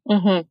actually mean?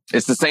 Mm-hmm.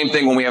 It's the same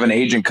thing when we have an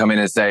agent come in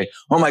and say,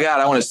 oh my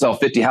God, I want to sell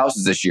 50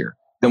 houses this year.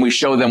 Then we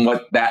show them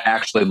what that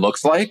actually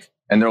looks like.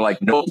 And they're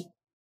like, nope,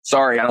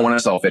 sorry, I don't want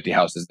to sell 50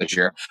 houses this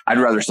year. I'd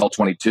rather sell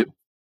 22.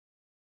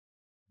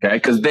 Okay.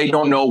 Because they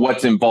don't know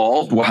what's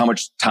involved, how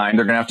much time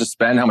they're going to have to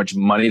spend, how much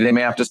money they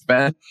may have to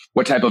spend,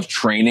 what type of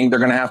training they're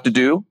going to have to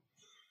do.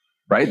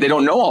 Right. They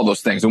don't know all those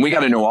things. And we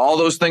got to know all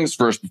those things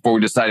first before we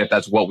decide if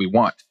that's what we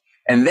want.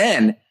 And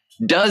then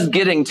does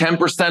getting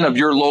 10% of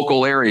your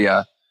local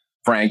area,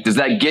 Frank, does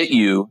that get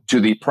you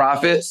to the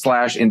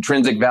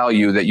profit/intrinsic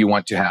value that you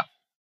want to have?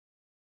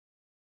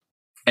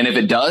 And if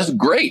it does,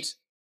 great.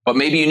 But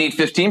maybe you need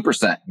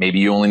 15%. Maybe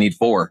you only need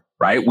 4%,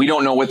 right? We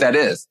don't know what that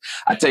is.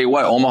 I tell you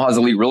what, Omaha's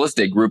Elite Real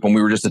Estate Group, when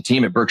we were just a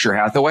team at Berkshire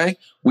Hathaway,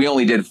 we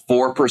only did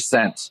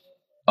 4%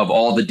 of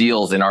all the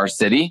deals in our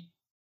city.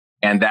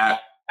 And that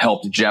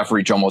helped Jeff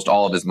reach almost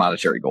all of his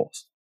monetary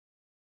goals,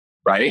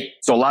 right?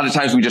 So a lot of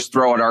times we just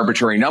throw out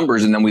arbitrary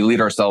numbers and then we lead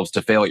ourselves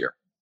to failure.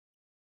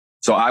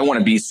 So I want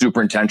to be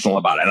super intentional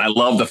about it. And I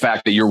love the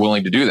fact that you're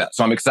willing to do that.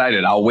 So I'm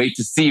excited. I'll wait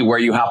to see where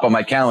you hop on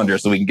my calendar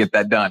so we can get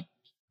that done.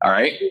 All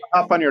right.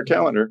 Hop on your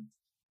calendar.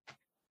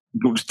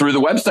 Through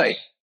the website.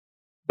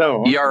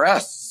 No.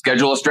 ERS,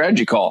 schedule a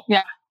strategy call.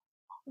 Yeah.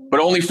 But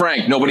only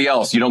Frank, nobody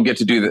else. You don't get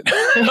to do that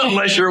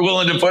unless you're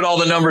willing to put all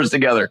the numbers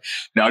together.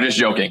 No, just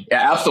joking.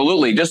 Yeah,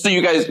 absolutely. Just so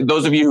you guys,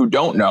 those of you who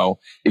don't know,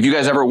 if you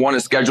guys ever want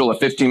to schedule a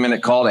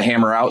 15-minute call to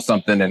hammer out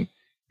something and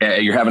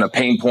you're having a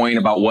pain point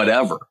about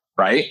whatever,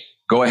 right?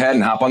 Go ahead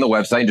and hop on the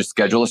website and just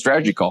schedule a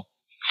strategy call.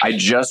 I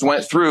just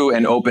went through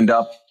and opened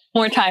up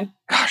more time.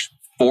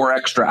 4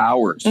 extra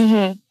hours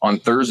on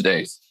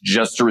Thursdays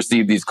just to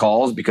receive these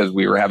calls because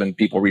we were having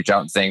people reach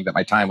out and saying that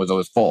my time was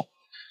always full.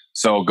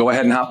 So go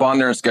ahead and hop on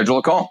there and schedule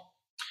a call.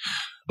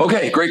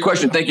 Okay, great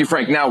question. Thank you,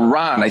 Frank. Now,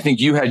 Ron, I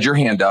think you had your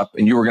hand up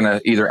and you were going to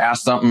either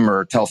ask something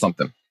or tell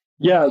something.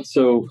 Yeah,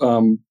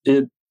 so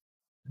it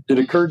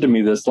occurred to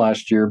me this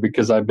last year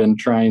because I've been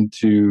trying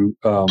to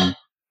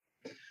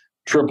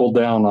triple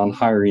down on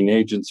hiring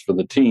agents for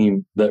the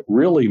team that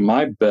really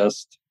my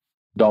best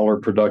dollar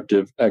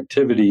productive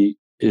activity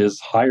is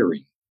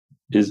hiring,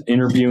 is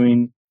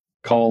interviewing,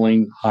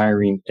 calling,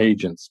 hiring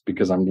agents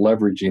because I'm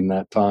leveraging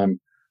that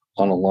time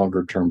on a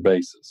longer term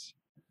basis.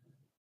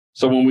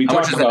 So when we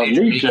talk about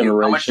lead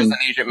generation, how much does an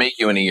agent make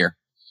you in a year?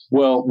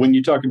 Well, when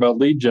you talk about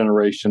lead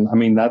generation, I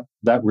mean,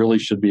 that really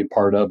should be a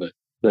part of it.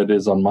 That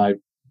is on my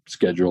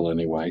schedule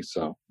anyway.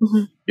 So,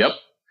 Yep.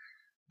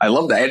 I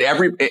love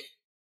that.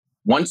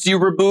 Once you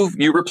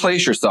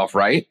replace yourself,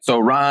 right? So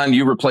Ron,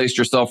 you replaced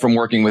yourself from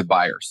working with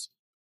buyers.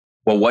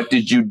 Well, what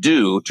did you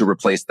do to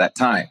replace that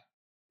time?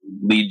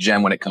 Lead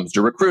gen when it comes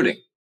to recruiting,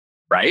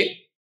 right?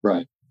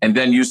 Right. And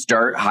then you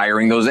start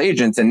hiring those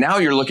agents. And now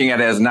you're looking at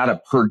it as not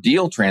a per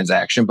deal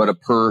transaction, but a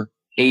per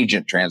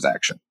agent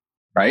transaction,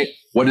 right?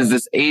 What does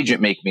this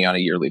agent make me on a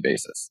yearly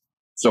basis?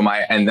 So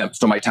my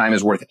time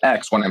is worth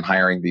X when I'm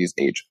hiring these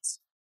agents.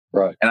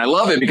 Right. And I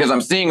love it because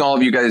I'm seeing all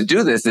of you guys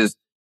do this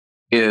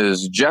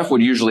is Jeff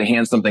would usually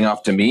hand something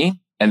off to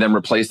me and then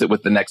replace it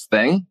with the next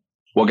thing.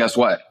 Well, guess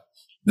what?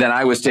 Then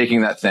I was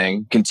taking that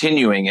thing,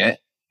 continuing it,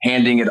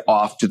 handing it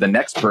off to the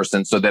next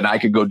person so that I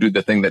could go do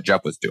the thing that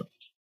Jeff was doing.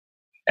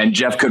 And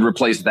Jeff could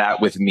replace that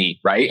with me,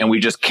 right? And we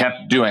just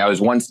kept doing. I was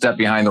one step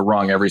behind the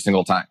rung every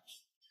single time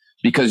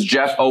because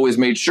Jeff always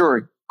made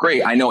sure,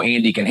 great, I know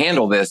Andy can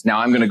handle this. Now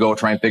I'm going to go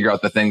try and figure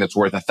out the thing that's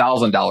worth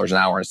 $1,000 an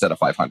hour instead of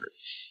 $500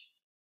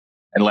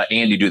 and let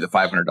Andy do the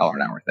 $500 an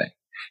hour thing.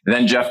 And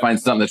then Jeff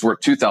finds something that's worth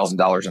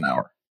 $2,000 an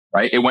hour,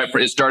 right?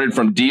 It started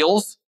from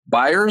deals,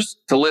 buyers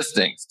to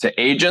listings, to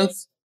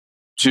agents,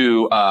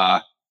 to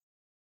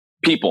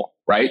people,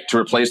 right? To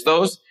replace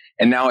those.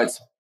 And now it's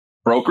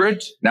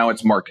brokerage. Now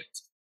it's market.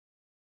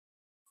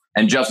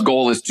 And Jeff's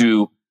goal is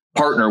to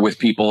partner with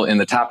people in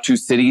the top 2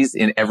 cities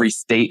in every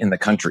state in the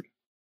country,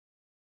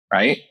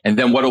 right? And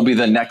then what'll be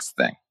the next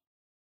thing?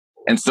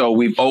 And so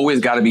we've always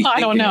got to be thinking. I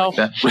don't know.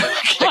 Like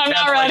I'm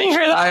not ready for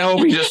that. I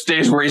hope he just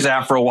stays where he's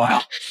at for a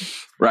while,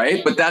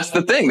 right? But that's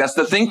the thing. That's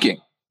the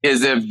thinking.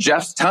 Is if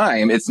Jeff's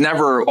time, it's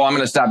never, I'm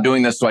going to stop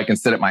doing this so I can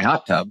sit at my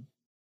hot tub.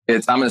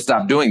 It's, I'm going to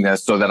stop doing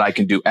this so that I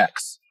can do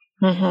X.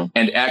 Mm-hmm.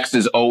 And X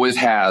always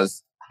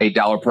has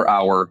 $1 per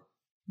hour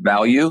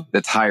value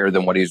that's higher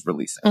than what he's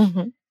releasing.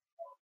 Mm-hmm.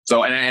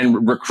 So,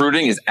 and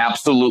recruiting is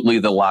absolutely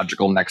the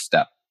logical next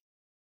step.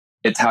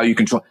 It's how you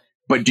control.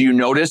 But do you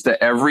notice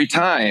that every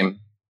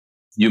time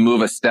you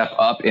move a step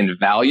up in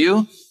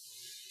value,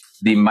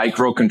 the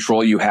micro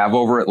control you have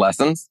over it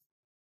lessens,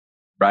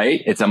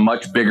 right? It's a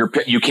much bigger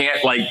pit. You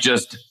can't like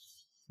just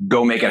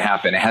go make it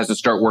happen. It has to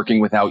start working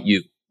without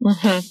you.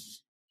 Mm-hmm.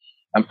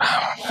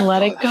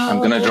 Let it go. I'm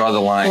going to draw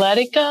the line. Let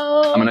it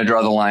go. I'm going to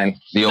draw the line.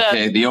 The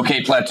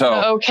okay plateau.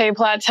 The okay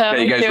plateau.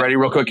 Okay, you guys ready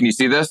real quick? Can you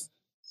see this?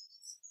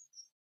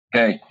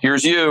 Okay,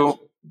 here's you.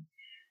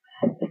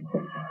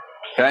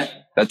 Okay,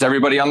 that's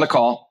everybody on the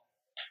call.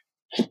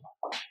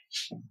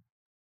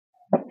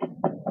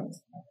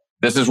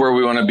 This is where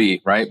we want to be,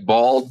 right?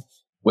 Bald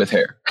with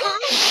hair.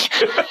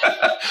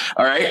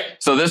 All right.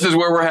 So this is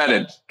where we're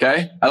headed.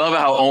 Okay. I love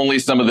how only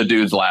some of the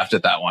dudes laughed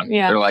at that one.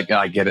 Yeah. They're like, oh,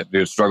 I get it,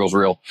 dude. Struggle's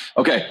real.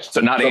 Okay.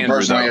 So not Andrew.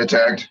 Personally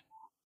attacked.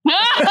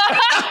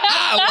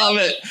 I love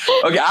it.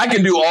 Okay. I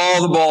can do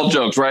all the bald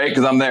jokes, right?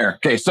 Because I'm there.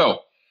 Okay. So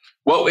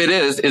what it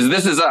is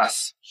this is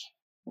us.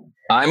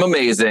 I'm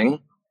amazing.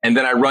 And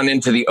then I run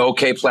into the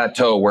okay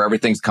plateau where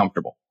everything's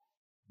comfortable.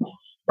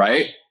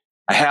 Right?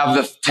 I have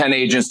the 10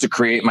 agents to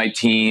create my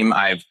team.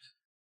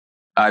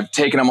 I've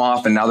taken them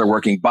off and now they're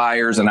working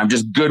buyers and I'm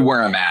just good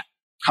where I'm at.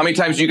 How many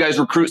times do you guys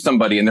recruit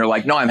somebody and they're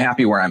like, no, I'm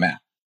happy where I'm at?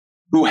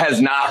 Who has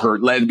not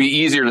heard? It'd be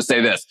easier to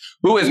say this.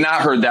 Who has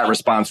not heard that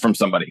response from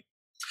somebody?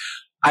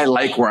 I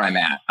like where I'm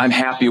at. I'm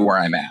happy where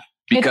I'm at.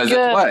 Because it's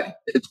what?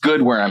 It's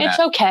good where I'm at. It's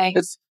okay.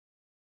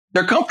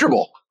 They're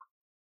comfortable.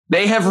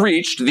 They have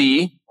reached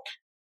the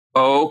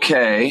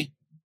okay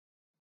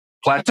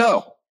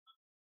plateau.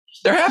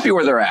 They're happy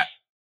where they're at.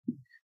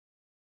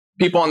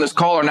 People on this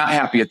call are not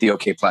happy at the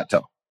okay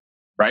plateau.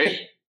 Right?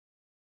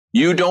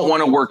 You don't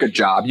want to work a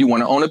job. You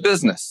want to own a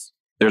business.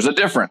 There's a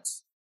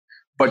difference.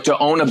 But to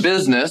own a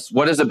business,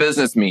 what does a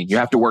business mean? You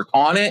have to work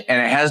on it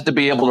and it has to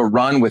be able to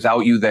run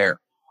without you there.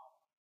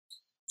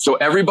 So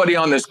everybody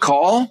on this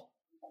call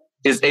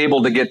is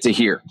able to get to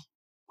here.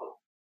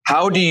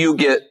 How do you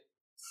get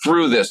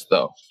through this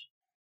though?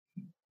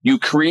 You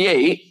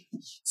create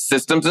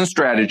systems and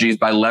strategies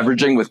by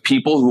leveraging with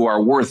people who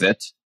are worth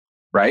it,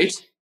 right?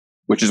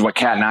 Which is what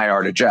Kat and I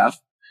are to Jeff.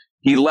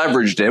 He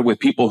leveraged it with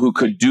people who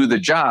could do the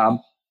job.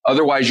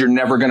 Otherwise, you're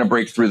never going to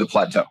break through the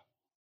plateau.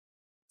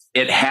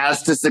 It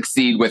has to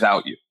succeed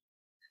without you.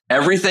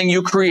 Everything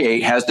you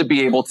create has to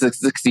be able to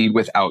succeed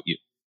without you.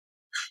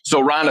 So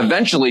Ron,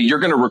 eventually you're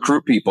going to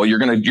recruit people. You're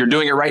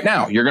doing it right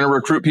now. You're going to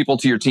recruit people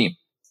to your team.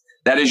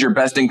 That is your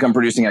best income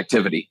producing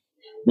activity.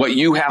 What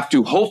you have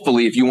to,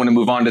 hopefully, if you want to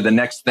move on to the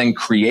next thing,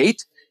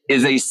 create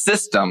is a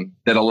system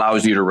that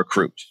allows you to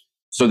recruit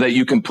so that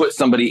you can put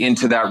somebody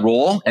into that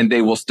role and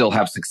they will still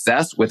have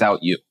success without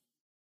you.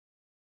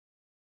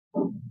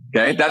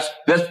 Okay.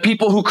 That's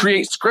people who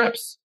create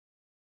scripts,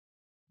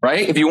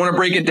 right? If you want to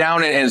break it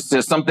down as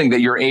to something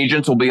that your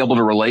agents will be able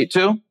to relate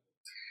to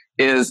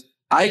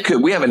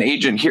we have an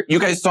agent here. You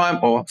guys saw him.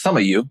 Oh, some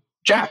of you,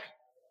 Jack,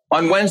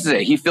 on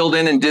Wednesday, he filled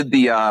in and did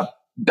the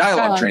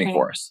dialogue training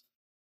for us,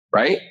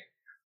 right?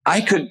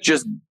 I could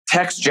just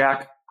text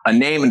Jack a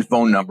name and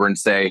phone number and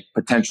say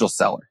potential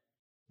seller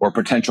or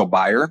potential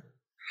buyer.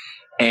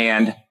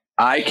 And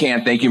I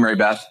can, thank you, Mary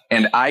Beth,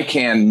 and I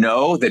can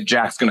know that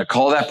Jack's going to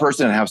call that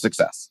person and have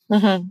success.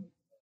 Mm-hmm.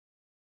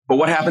 But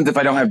what happens if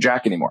I don't have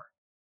Jack anymore?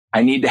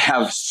 I need to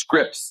have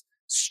scripts,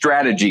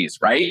 strategies,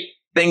 right?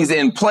 Things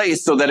in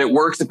place so that it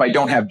works if I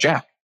don't have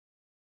Jack.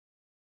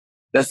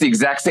 That's the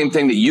exact same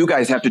thing that you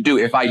guys have to do.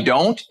 If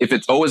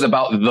it's always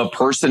about the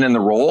person in the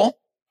role,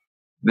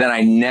 then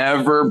I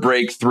never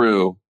break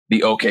through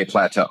the okay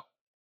plateau.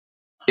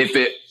 If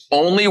it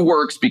only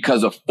works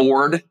because of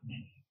Ford,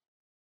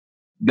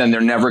 then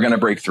they're never going to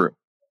break through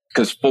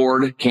because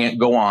Ford can't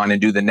go on and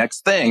do the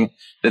next thing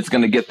that's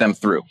going to get them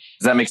through.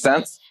 Does that make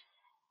sense?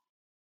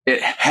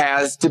 It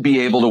has to be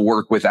able to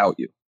work without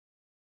you.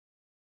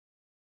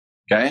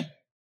 Okay.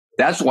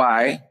 That's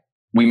why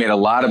we made a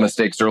lot of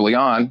mistakes early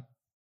on.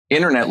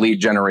 Internet lead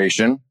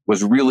generation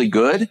was really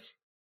good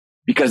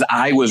because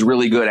I was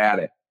really good at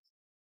it.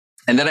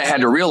 And then I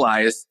had to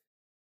realize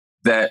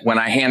that when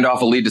I hand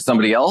off a lead to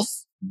somebody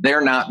else,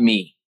 they're not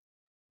me.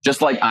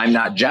 Just like I'm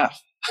not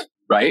Jeff,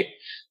 right?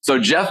 So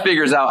Jeff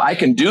figures out I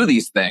can do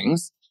these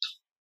things,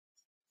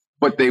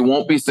 but they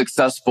won't be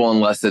successful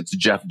unless it's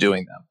Jeff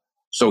doing them.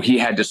 So he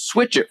had to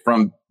switch it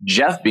from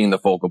Jeff being the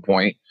focal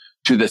point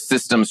to the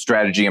system,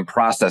 strategy, and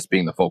process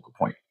being the focal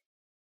point.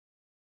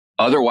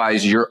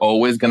 Otherwise, you're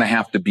always going to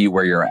have to be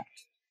where you're at.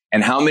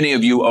 And how many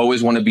of you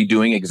always want to be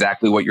doing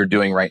exactly what you're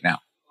doing right now?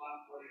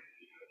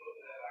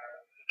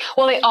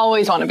 Well, they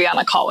always want to be on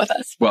a call with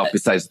us. Well,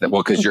 besides that,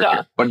 because you're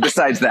here. But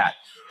besides that,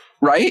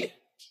 right?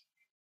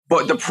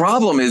 But the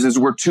problem is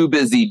we're too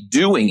busy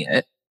doing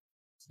it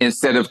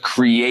instead of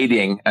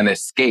creating an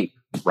escape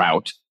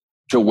route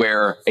to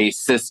where a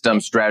system,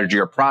 strategy,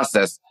 or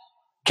process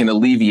can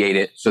alleviate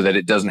it so that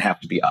it doesn't have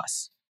to be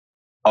us.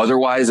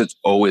 Otherwise, it's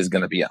always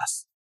going to be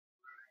us.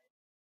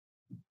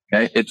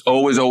 Okay? It's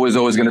always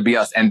going to be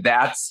us. And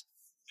that's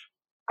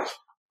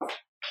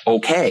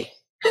okay.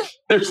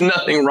 There's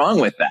nothing wrong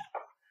with that,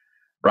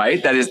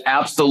 right? That is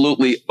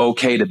absolutely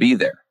okay to be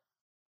there.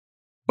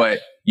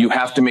 But you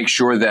have to make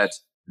sure that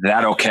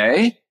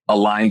okay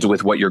aligns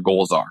with what your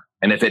goals are.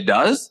 And if it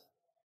does,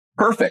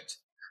 perfect.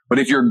 But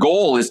if your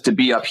goal is to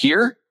be up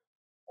here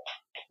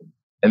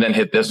and then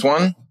hit this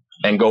one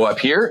and go up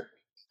here,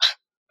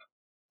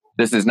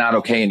 this is not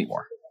okay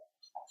anymore.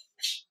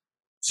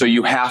 So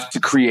you have to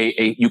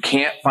create you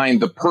can't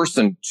find the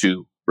person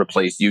to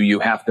replace you. You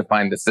have to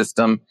find the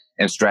system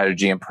and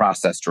strategy and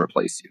process to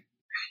replace you.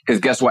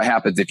 Because guess what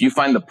happens? If you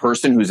find the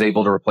person who's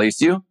able to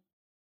replace you,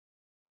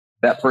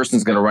 that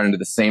person's going to run into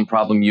the same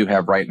problem you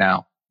have right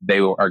now. They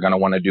are going to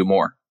want to do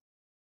more.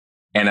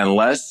 And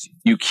unless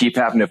you keep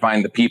having to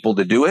find the people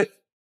to do it,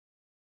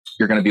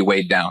 you're going to be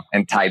weighed down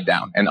and tied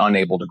down and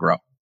unable to grow.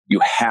 You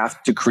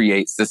have to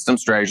create system,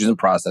 strategies, and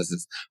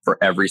processes for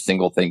every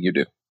single thing you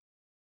do.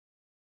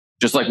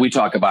 Just like we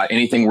talk about,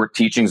 anything we're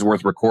teaching is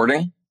worth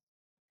recording.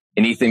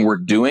 Anything we're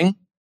doing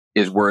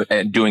is worth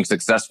doing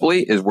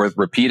successfully is worth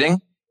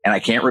repeating. And I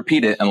can't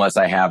repeat it unless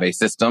I have a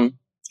system,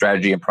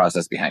 strategy, and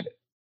process behind it.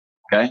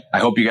 Okay. I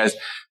hope you guys,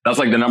 that's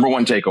like the number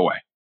one takeaway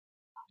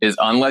is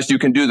unless you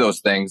can do those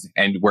things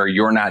and where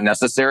you're not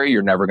necessary,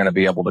 you're never going to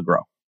be able to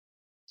grow.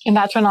 And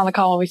that's when on the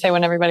call we say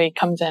when everybody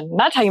comes in,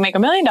 that's how you make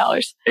 $1 million.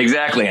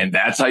 Exactly. And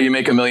that's how you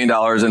make $1 million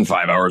in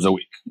 5 hours a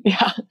week.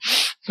 Yeah. And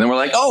then we're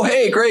like, oh,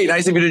 hey, great.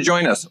 Nice of you to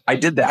join us. I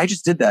did that. I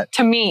just did that.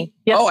 To me.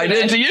 Yes, oh, I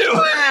did it to you.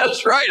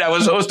 That's right. I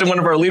was hosting one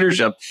of our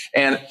leadership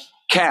and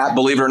Kat,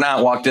 believe it or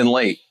not, walked in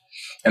late.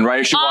 And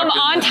right as she walked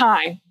in. On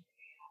time.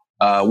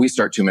 We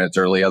start 2 minutes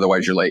early.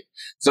 Otherwise you're late.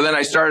 So then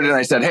I started and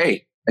I said,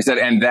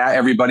 and that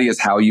everybody is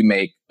how you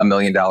make $1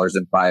 million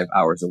in 5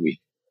 hours a week.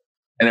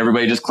 And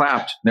everybody just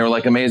clapped. They were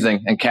like,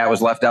 amazing. And Kat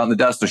was left out in the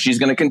dust. So she's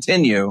going to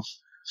continue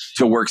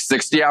to work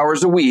 60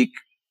 hours a week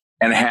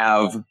and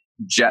have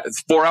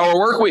 4-hour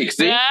work weeks.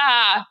 See?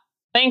 Yeah.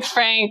 Thanks,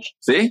 Frank.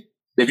 See?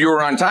 If you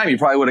were on time, you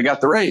probably would have got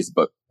the raise,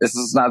 but this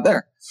is not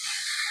there.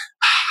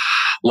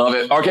 Love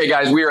it. Okay,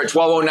 guys, we are at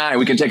 12:09.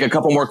 We can take a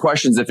couple more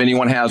questions if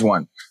anyone has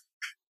one.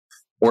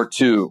 Or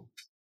 2.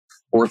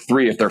 Or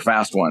 3 if they're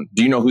fast one.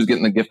 Do you know who's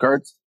getting the gift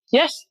cards?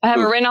 Yes, I have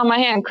it written on my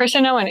hand. Chris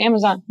and Owen,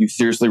 Amazon. You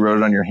seriously wrote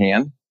it on your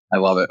hand? I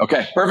love it.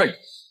 Okay, perfect.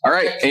 All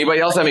right. Anybody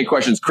else have any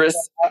questions? Chris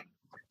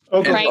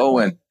and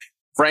Owen.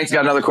 Frank's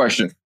got another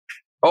question.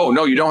 Oh,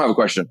 no, you don't have a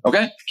question.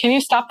 Okay. Can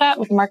you stop that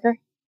with a marker?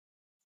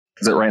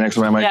 Is it right next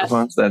to my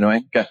microphone? Yes. Is that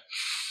annoying? Okay.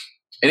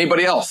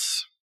 Anybody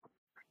else?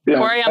 Yeah.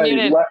 Corey, I'm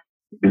muted.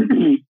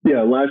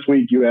 Last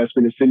week you asked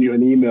me to send you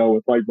an email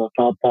with like my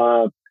top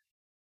 5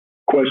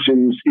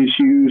 questions,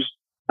 issues.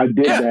 I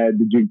did that.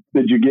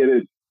 Did you get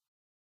it?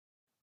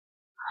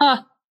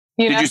 Huh.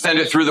 Did you send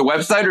it through the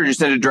website or did you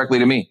send it directly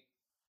to me?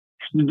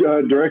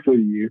 Directly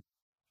to you,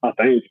 I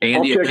think.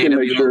 Andy, I'll check and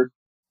make sure.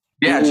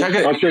 Yeah, check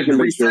it. I'll check and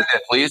make sure. It,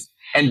 please.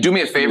 And do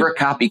me a favor,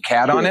 copy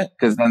Kat on it,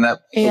 because then that.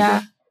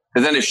 Yeah.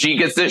 Because then if she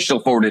gets it, she'll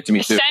forward it to me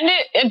too. Send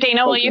it,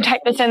 Dana, will you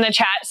type this in the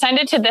chat? Send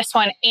it to this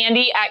one,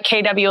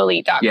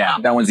 Andy@kwelite.com. Yeah,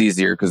 that one's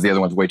easier because the other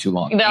one's way too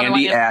long.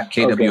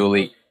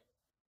 Andy@kwelite.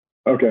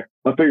 Okay.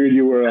 I figured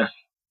you were.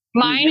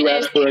 Mine you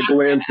asked for a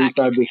glance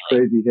inside this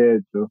crazy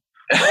head, so.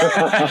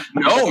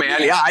 No,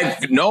 man. Yeah,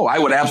 I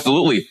would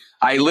absolutely.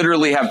 I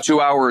literally have 2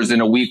 hours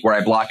in a week where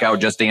I block out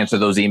just to answer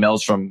those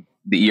emails from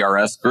the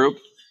ERS group.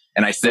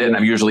 And I sit and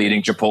I'm usually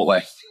eating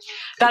Chipotle.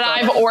 That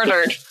I've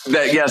ordered.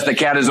 Yes, the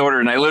cat is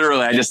ordered. And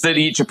I just sit,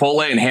 eat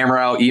Chipotle and hammer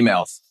out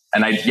emails.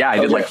 And I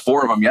did like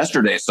 4 of them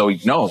yesterday. So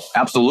no,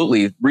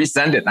 absolutely.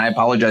 Resend it. And I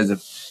apologize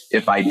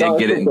if I did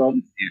get it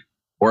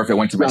or if it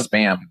went to my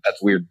spam.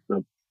 That's weird.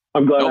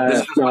 I'm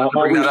glad I'll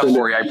bring that up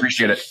for you. I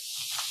appreciate it.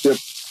 Yep.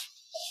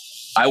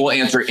 I will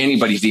answer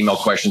anybody's email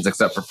questions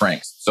except for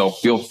Frank's. So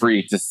feel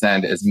free to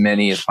send as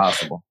many as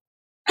possible.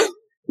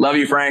 Love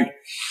you, Frank.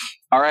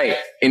 All right.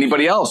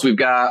 Anybody else? We've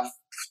got...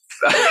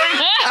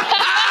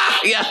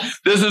 Yeah,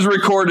 this is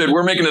recorded.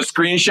 We're making a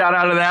screenshot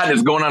out of that. And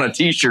it's going on a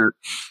t-shirt.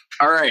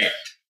 All right.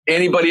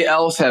 Anybody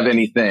else have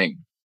anything?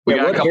 We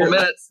got a couple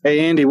minutes. Hey,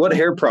 Andy, what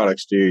hair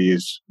products do you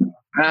use?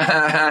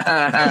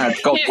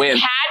 It's called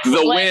wind.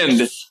 The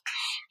wind.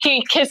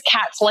 His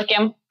cats lick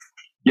him.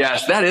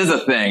 Yes, that is a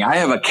thing. I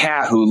have a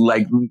cat who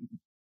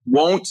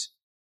won't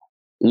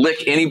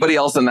lick anybody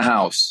else in the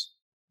house,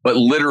 but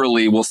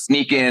literally will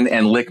sneak in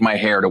and lick my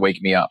hair to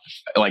wake me up,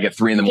 like at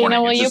 3 a.m.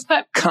 Will you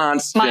put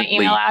constantly my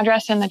email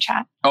address in the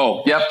chat?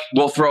 Oh, yep.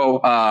 We'll throw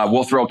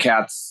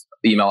Kat's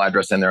email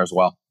address in there as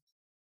well.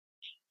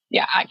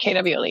 Yeah, at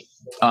KW Elite.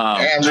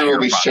 Andrew will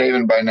be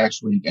shaven by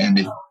next week,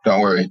 Andy. Don't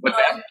worry. What's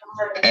that?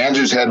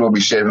 Andrew's head will be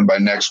shaven by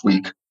next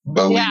week.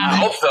 Believe me. I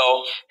hope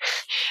so.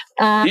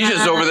 He's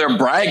just over there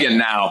bragging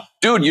now.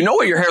 Dude, you know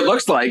what your hair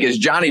looks like is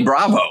Johnny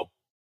Bravo.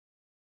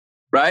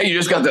 Right? You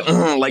just got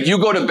the, you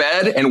go to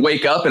bed and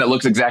wake up and it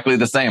looks exactly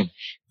the same.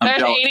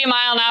 There's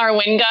 80-mile-an-hour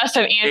wind gust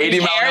of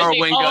Andrew's hair. 80-mile-an-hour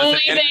wind gust. Only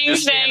thing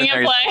staying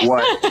in place.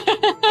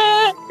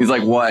 What? He's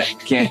like, what?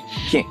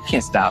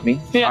 Can't stop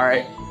me. Yeah. All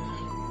right.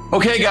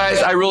 Okay,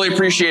 guys, I really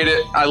appreciate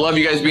it. I love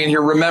you guys being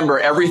here. Remember,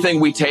 everything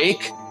we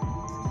take,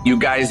 you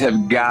guys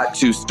have got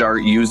to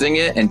start using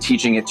it and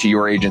teaching it to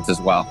your agents as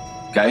well.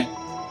 Okay?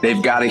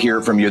 They've got to hear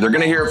it from you. They're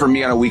going to hear it from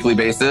me on a weekly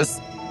basis,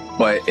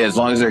 but as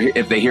long as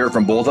if they hear it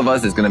from both of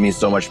us, it's going to mean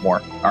so much more.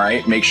 All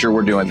right? Make sure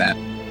we're doing that.